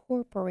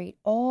incorporate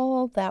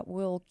all that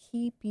will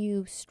keep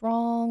you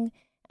strong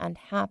and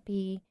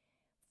happy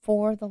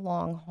for the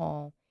long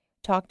haul.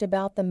 talked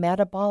about the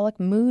metabolic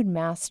mood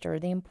master,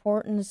 the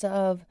importance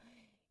of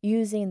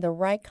using the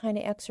right kind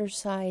of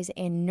exercise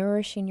and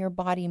nourishing your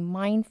body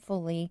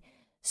mindfully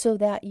so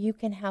that you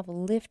can have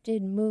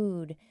lifted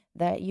mood,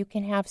 that you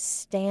can have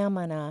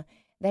stamina,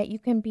 that you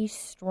can be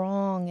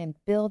strong and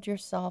build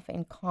yourself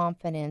in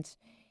confidence.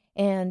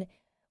 And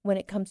when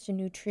it comes to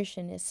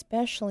nutrition,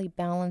 especially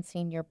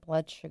balancing your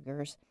blood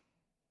sugars.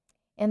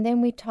 And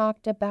then we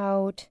talked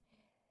about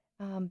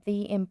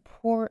the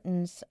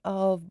importance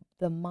of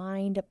the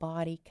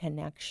mind-body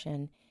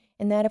connection,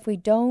 and that if we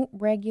don't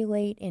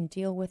regulate and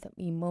deal with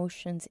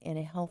emotions in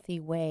a healthy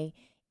way,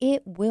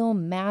 it will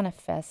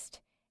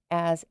manifest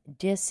as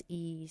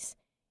dis-ease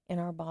in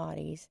our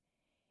bodies.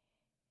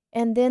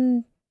 And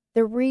then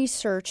the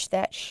research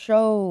that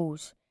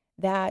shows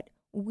that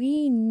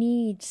we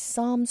need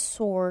some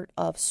sort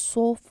of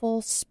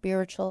soulful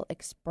spiritual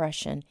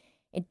expression.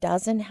 It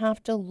doesn't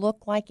have to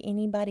look like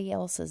anybody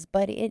else's,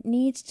 but it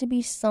needs to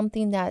be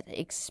something that's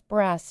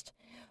expressed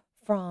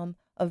from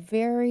a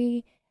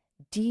very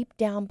deep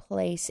down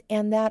place,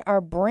 and that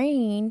our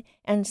brain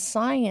and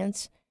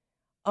science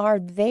are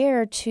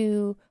there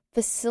to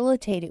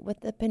facilitate it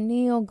with the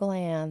pineal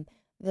gland,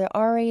 the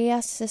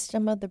RAS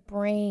system of the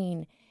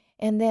brain,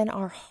 and then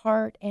our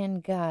heart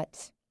and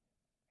gut.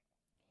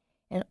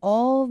 And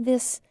all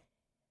those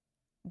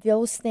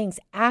things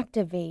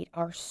activate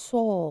our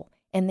soul,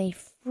 and they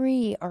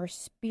free our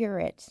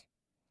spirit.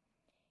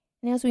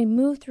 And as we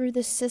move through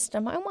the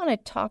system, I want to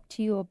talk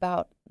to you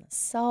about the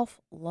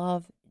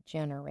self-love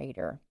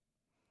generator.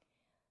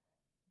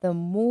 The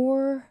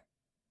more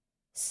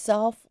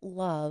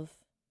self-love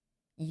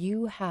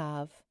you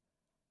have,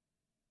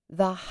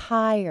 the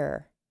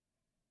higher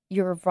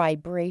your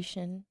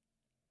vibration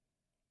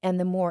and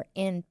the more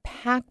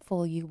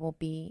impactful you will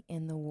be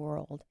in the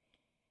world.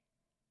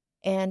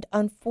 And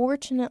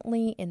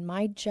unfortunately, in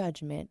my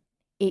judgment,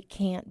 it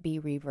can't be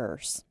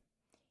reversed.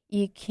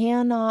 You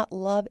cannot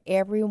love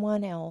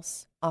everyone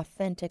else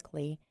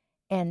authentically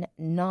and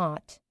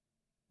not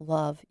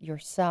love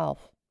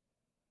yourself.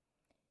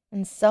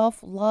 And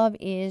self-love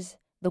is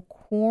the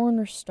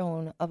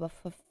cornerstone of a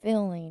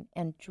fulfilling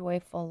and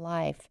joyful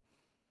life.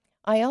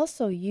 I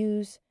also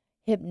use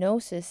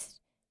hypnosis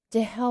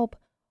to help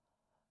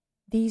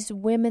these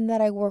women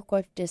that I work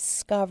with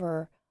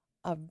discover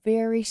a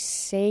very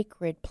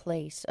sacred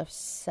place of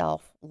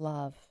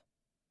self-love.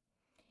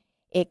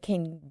 It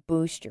can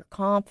boost your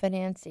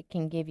confidence. It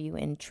can give you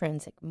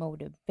intrinsic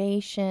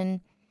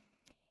motivation.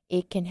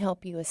 It can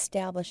help you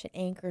establish an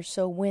anchor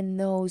so when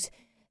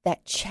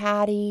that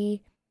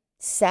chatty,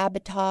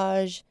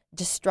 sabotage,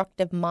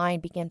 destructive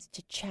mind begins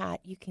to chat,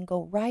 you can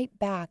go right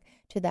back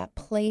to that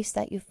place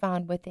that you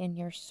found within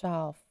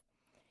yourself.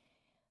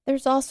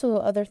 There's also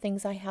other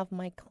things I have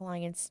my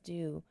clients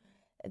do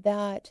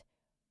that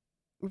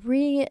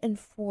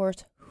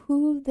reinforce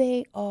who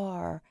they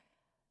are,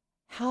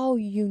 how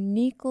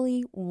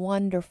uniquely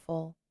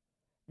wonderful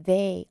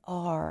they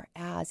are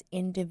as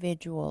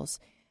individuals.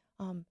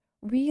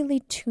 Really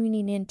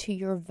tuning into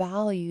your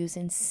values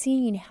and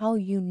seeing how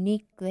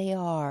unique they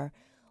are.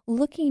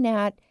 Looking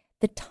at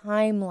the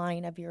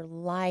timeline of your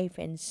life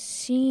and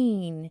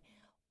seeing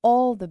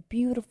all the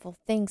beautiful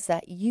things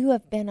that you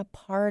have been a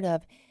part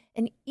of,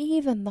 and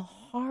even the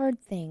hard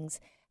things,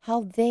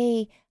 how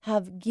they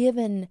have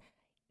given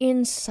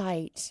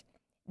insight.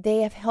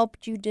 They have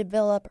helped you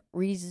develop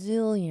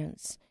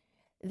resilience.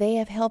 They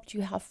have helped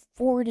you have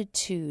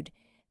fortitude.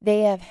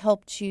 They have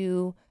helped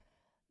you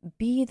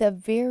be the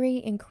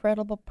very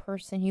incredible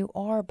person you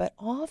are. But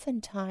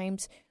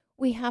oftentimes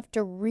we have to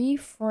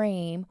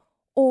reframe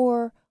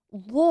or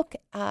look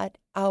at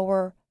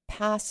our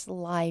past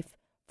life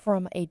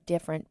from a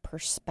different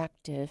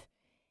perspective.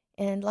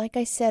 And like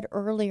I said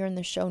earlier in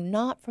the show,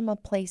 not from a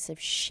place of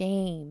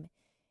shame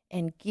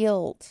and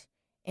guilt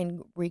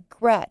and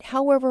regret.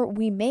 However,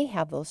 we may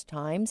have those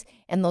times,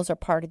 and those are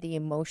part of the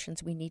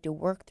emotions we need to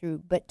work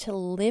through. But to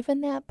live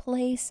in that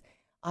place,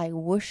 I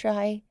wish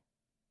I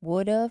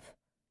would have,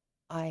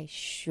 I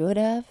should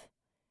have,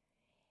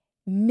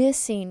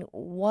 missing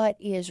what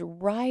is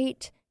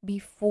right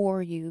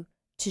before you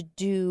to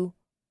do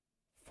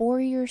for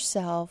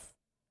yourself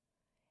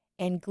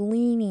and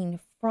gleaning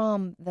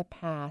from the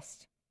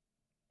past.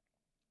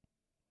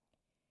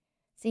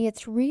 See,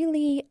 it's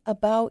really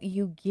about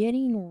you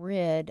getting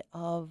rid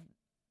of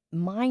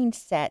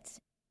mindsets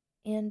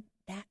and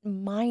that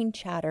mind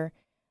chatter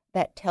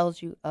that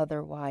tells you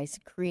otherwise,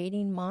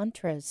 creating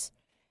mantras.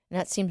 And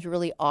that seems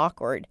really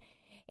awkward.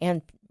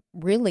 And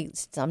really,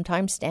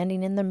 sometimes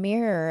standing in the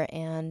mirror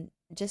and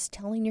just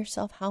telling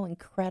yourself how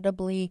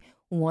incredibly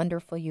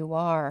wonderful you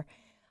are.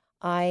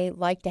 I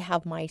like to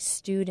have my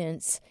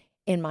students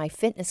in my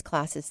fitness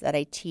classes that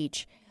I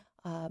teach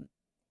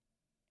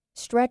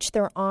stretch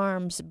their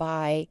arms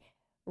by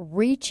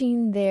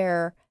reaching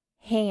their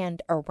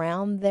hand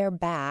around their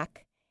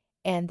back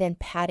and then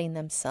patting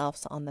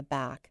themselves on the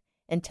back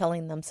and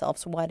telling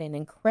themselves what an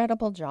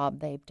incredible job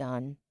they've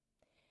done.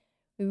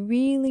 We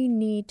really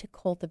need to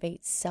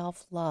cultivate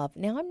self-love.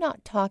 Now, I'm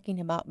not talking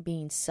about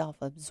being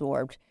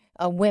self-absorbed,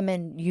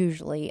 Women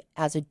usually,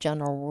 as a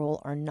general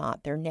rule, are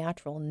not. They're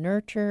natural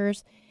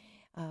nurturers,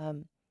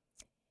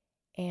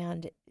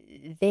 and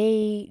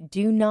they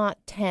do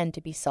not tend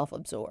to be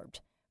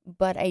self-absorbed.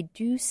 But I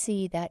do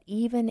see that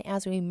even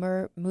as we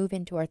move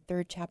into our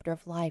third chapter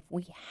of life,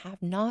 we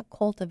have not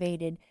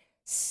cultivated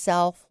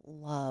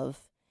self-love.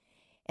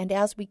 And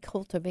as we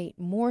cultivate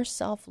more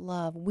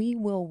self-love, we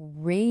will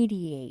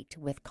radiate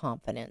with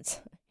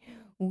confidence.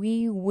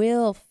 We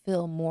will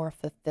feel more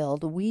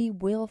fulfilled. We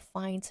will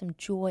find some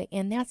joy,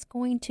 and that's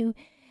going to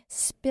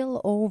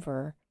spill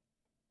over.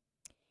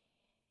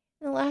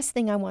 And the last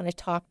thing I want to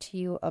talk to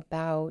you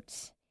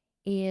about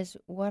is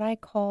what I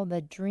call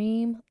the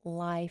dream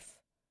life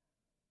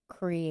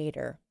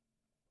creator.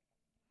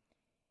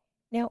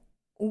 Now,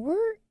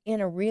 we're in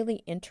a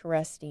really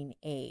interesting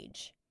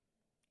age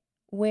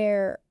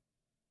where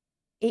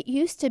it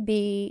used to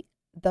be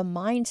the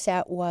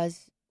mindset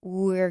was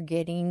we're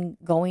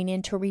going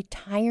into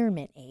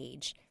retirement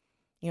age.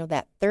 You know,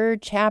 that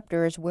third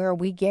chapter is where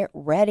we get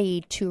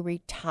ready to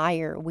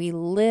retire. We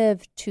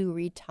live to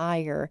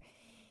retire.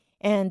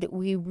 And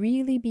we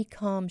really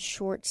become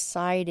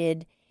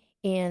short-sighted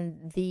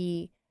in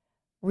the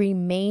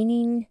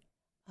remaining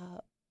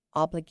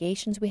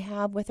obligations we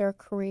have with our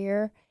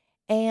career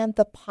and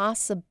the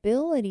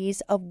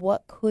possibilities of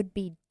what could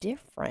be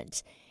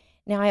different.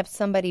 Now, I have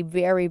somebody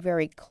very,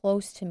 very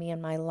close to me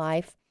in my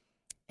life,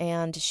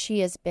 and she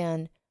has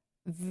been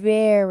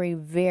very,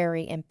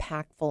 very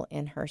impactful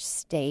in her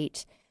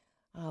state,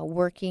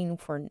 working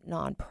for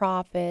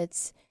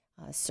nonprofits,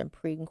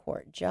 Supreme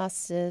Court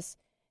justice,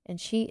 and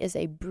she is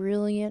a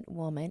brilliant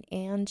woman,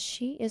 and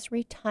she is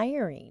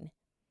retiring.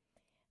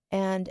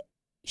 And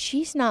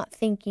she's not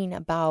thinking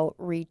about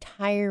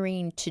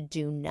retiring to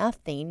do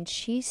nothing.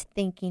 She's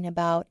thinking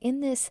about, in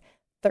this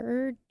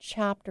third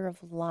chapter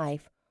of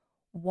life,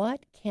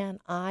 what can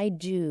I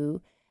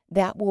do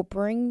that will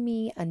bring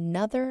me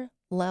another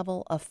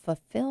level of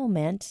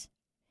fulfillment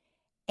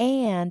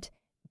and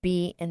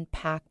be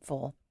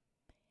impactful?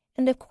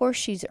 And of course,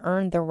 she's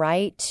earned the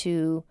right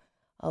to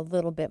a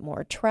little bit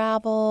more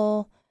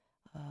travel,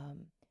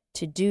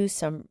 to do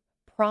some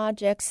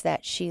projects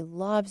that she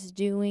loves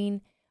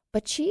doing.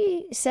 But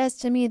she says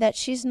to me that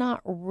she's not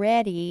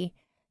ready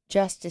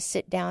just to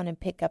sit down and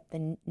pick up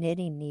the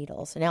knitting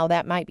needles. Now,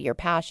 that might be your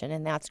passion,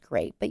 and that's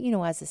great. But,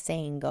 as the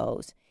saying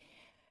goes.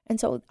 And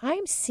so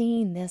I'm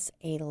seeing this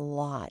a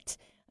lot.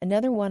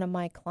 Another one of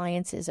my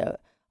clients is a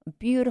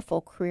beautiful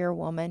career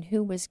woman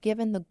who was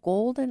given the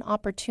golden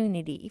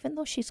opportunity, even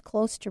though she's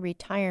close to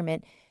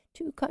retirement,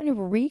 to kind of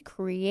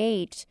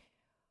recreate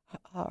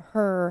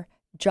her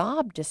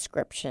job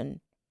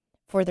description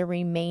for the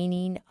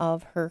remaining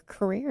of her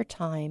career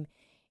time.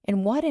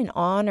 And what an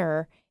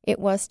honor it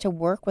was to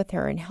work with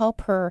her and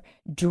help her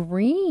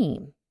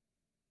dream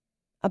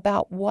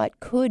about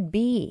what could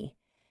be,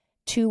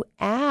 to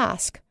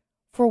ask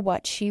for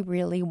what she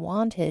really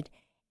wanted,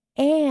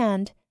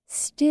 and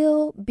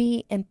still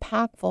be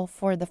impactful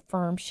for the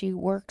firm she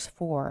works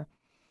for.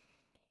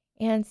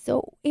 And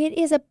so it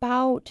is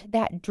about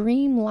that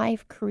dream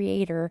life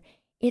creator.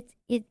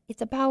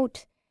 It's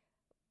about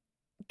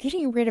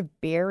getting rid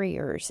of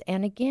barriers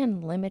and,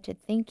 again,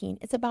 limited thinking.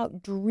 It's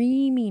about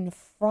dreaming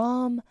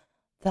from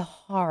the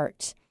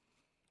heart.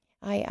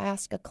 I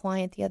asked a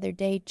client the other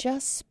day,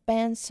 just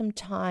spend some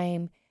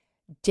time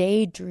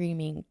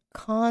daydreaming,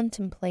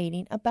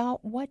 contemplating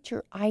about what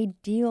your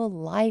ideal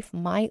life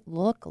might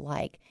look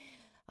like.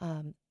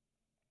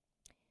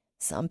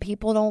 Some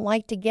people don't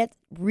like to get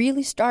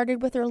really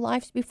started with their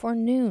lives before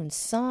noon.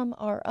 Some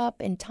are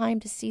up in time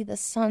to see the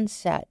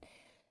sunset.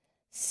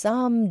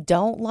 Some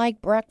don't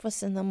like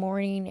breakfast in the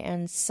morning,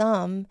 and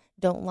some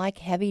don't like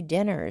heavy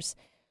dinners.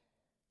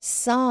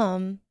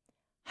 Some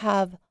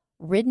have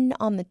ridden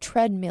on the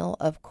treadmill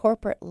of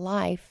corporate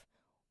life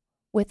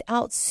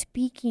without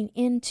speaking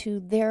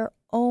into their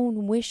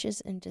own wishes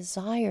and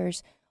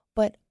desires,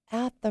 but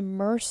at the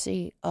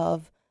mercy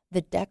of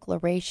the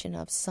declaration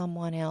of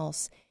someone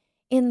else.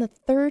 In the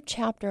third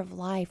chapter of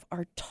life,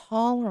 our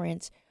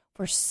tolerance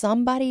for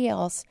somebody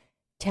else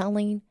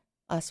telling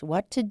us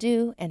what to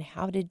do and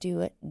how to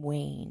do it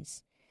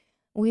wanes.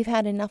 We've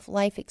had enough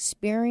life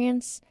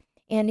experience,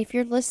 and if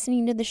you're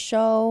listening to the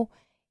show,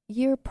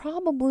 you're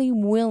probably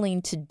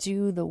willing to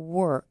do the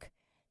work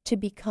to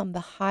become the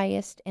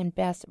highest and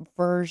best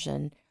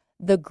version,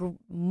 the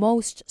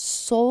most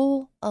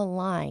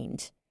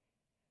soul-aligned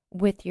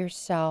with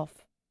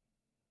yourself.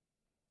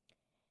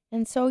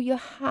 And so you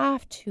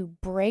have to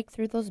break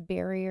through those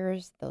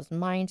barriers, those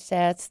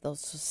mindsets, those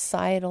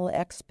societal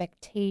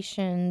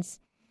expectations.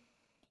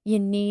 You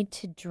need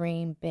to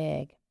dream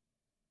big.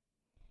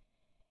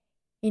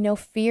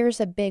 Fear's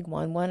a big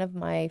one. One of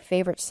my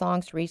favorite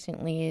songs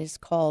recently is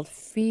called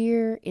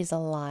Fear is a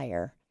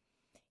Liar.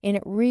 And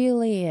it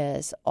really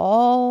is.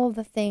 All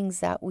the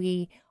things that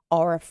we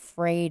are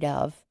afraid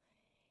of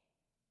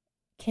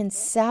can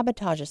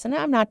sabotage us. And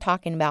I'm not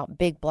talking about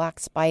big black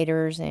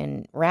spiders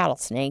and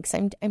rattlesnakes.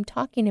 I'm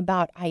talking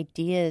about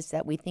ideas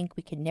that we think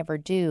we could never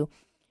do.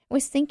 I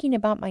was thinking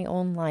about my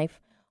own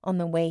life on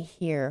the way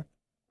here.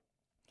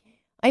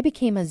 I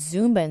became a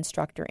Zumba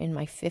instructor in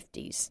my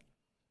 50s.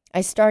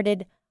 I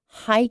started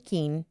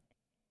hiking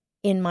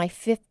in my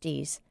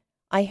 50s.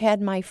 I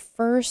had my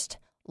first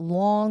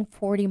long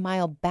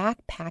 40-mile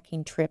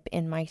backpacking trip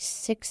in my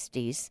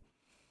 60s.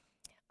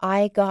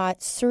 I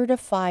got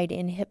certified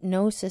in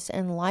hypnosis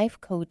and life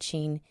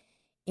coaching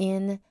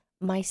in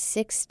my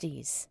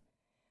 60s.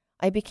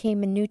 I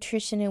became a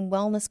nutrition and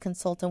wellness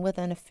consultant with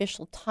an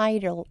official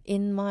title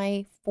in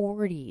my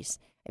 40s.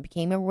 I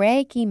became a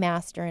Reiki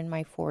master in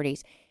my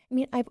 40s. I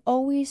mean, I've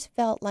always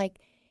felt like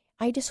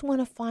I just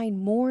want to find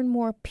more and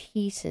more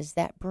pieces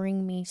that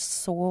bring me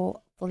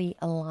soulfully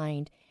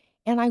aligned.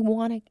 And I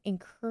want to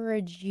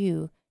encourage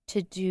you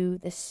to do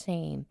the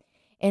same.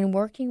 And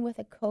working with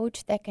a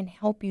coach that can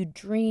help you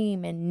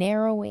dream and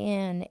narrow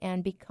in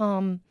and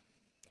become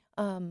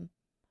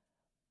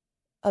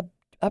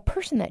a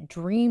person that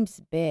dreams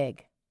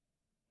big.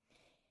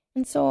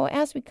 And so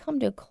as we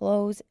come to a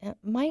close,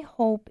 my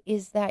hope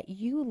is that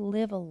you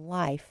live a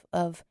life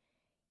of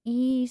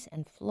ease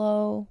and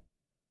flow,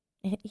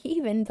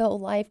 even though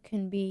life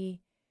can be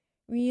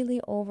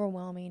really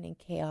overwhelming and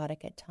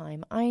chaotic at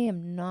times. I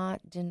am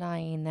not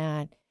denying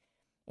that.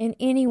 And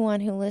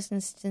anyone who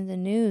listens to the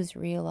news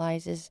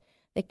realizes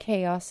the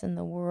chaos in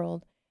the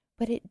world,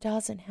 but it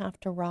doesn't have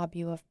to rob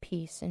you of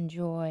peace and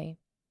joy.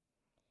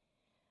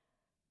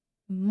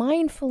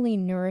 Mindfully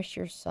nourish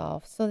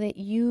yourself so that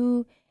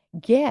you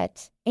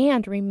get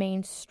and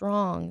remain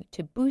strong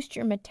to boost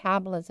your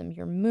metabolism,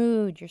 your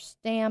mood, your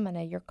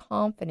stamina, your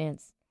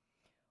confidence.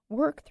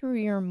 Work through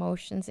your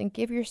emotions and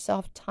give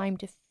yourself time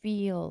to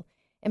feel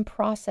and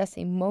process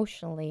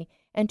emotionally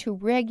and to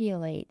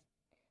regulate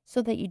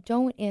so that you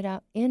don't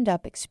end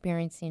up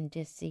experiencing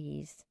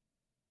disease.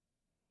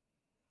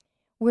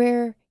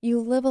 Where you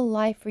live a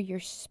life where your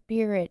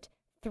spirit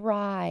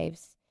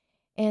thrives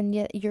and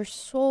yet your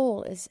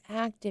soul is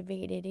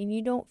activated and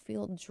you don't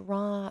feel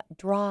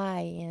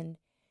dry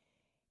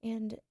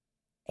and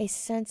a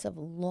sense of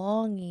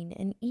longing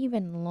and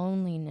even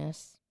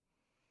loneliness.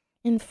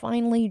 And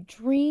finally,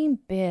 dream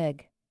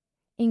big.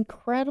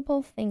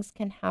 Incredible things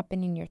can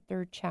happen in your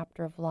third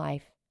chapter of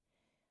life.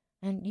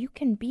 And you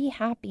can be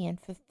happy and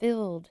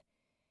fulfilled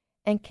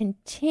and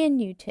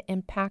continue to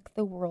impact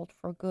the world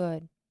for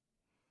good.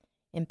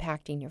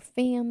 Impacting your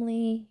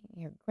family,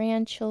 your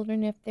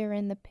grandchildren if they're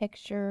in the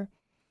picture,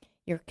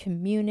 your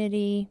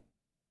community.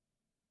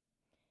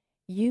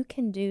 You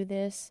can do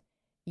this.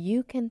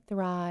 You can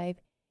thrive.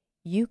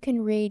 You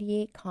can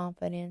radiate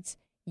confidence.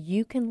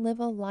 You can live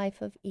a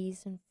life of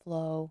ease and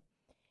flow.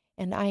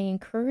 And I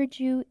encourage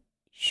you,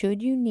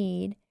 should you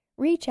need,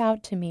 reach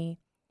out to me,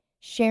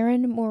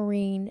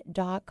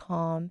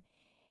 SharonMaureen.com,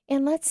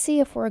 and let's see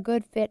if we're a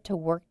good fit to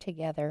work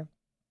together.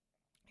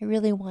 I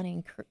really want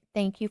to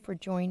thank you for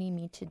joining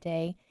me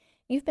today.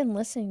 You've been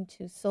listening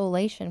to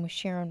Soulation with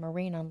Sharon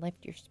Maureen on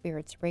Lift Your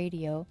Spirits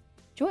Radio.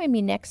 Join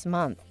me next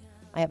month.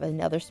 I have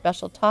another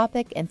special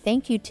topic, and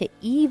thank you to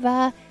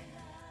Eva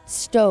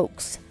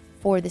Stokes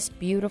for this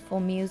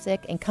beautiful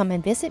music. And come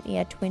and visit me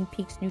at Twin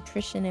Peaks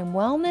Nutrition and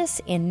Wellness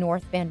in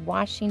North Bend,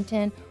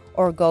 Washington,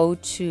 or go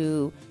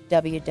to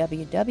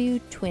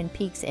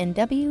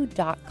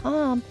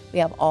www.twinpeaksnw.com. We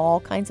have all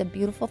kinds of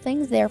beautiful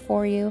things there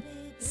for you.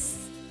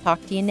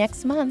 Talk to you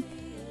next month.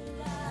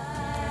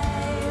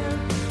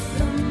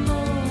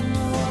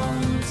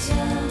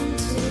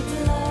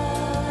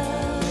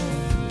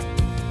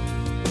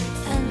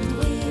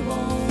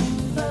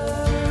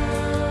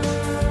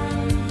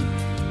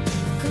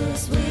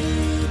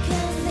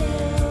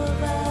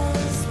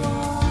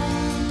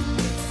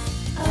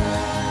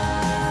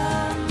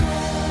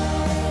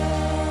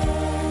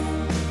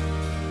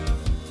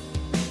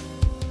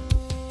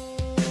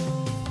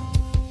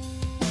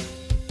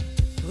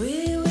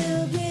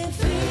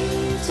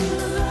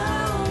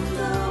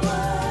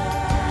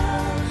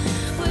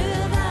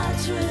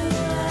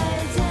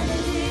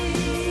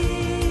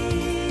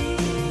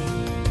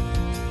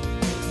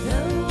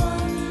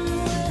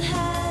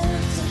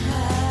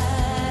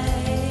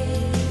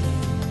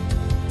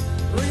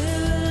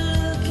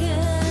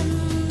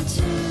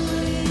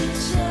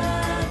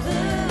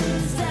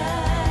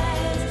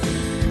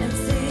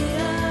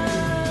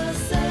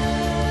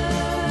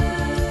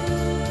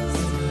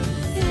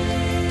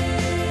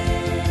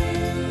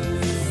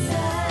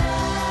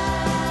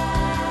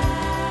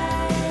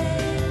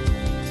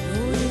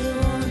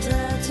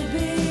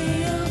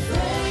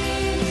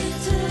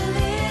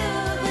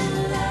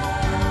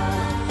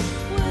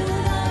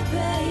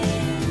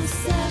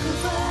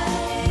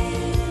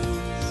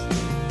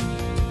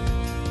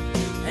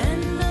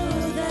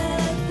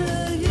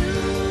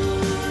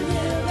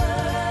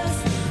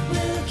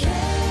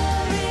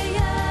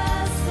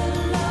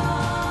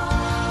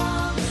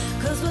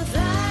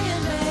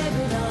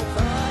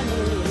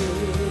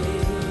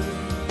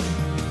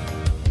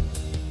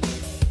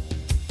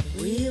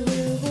 We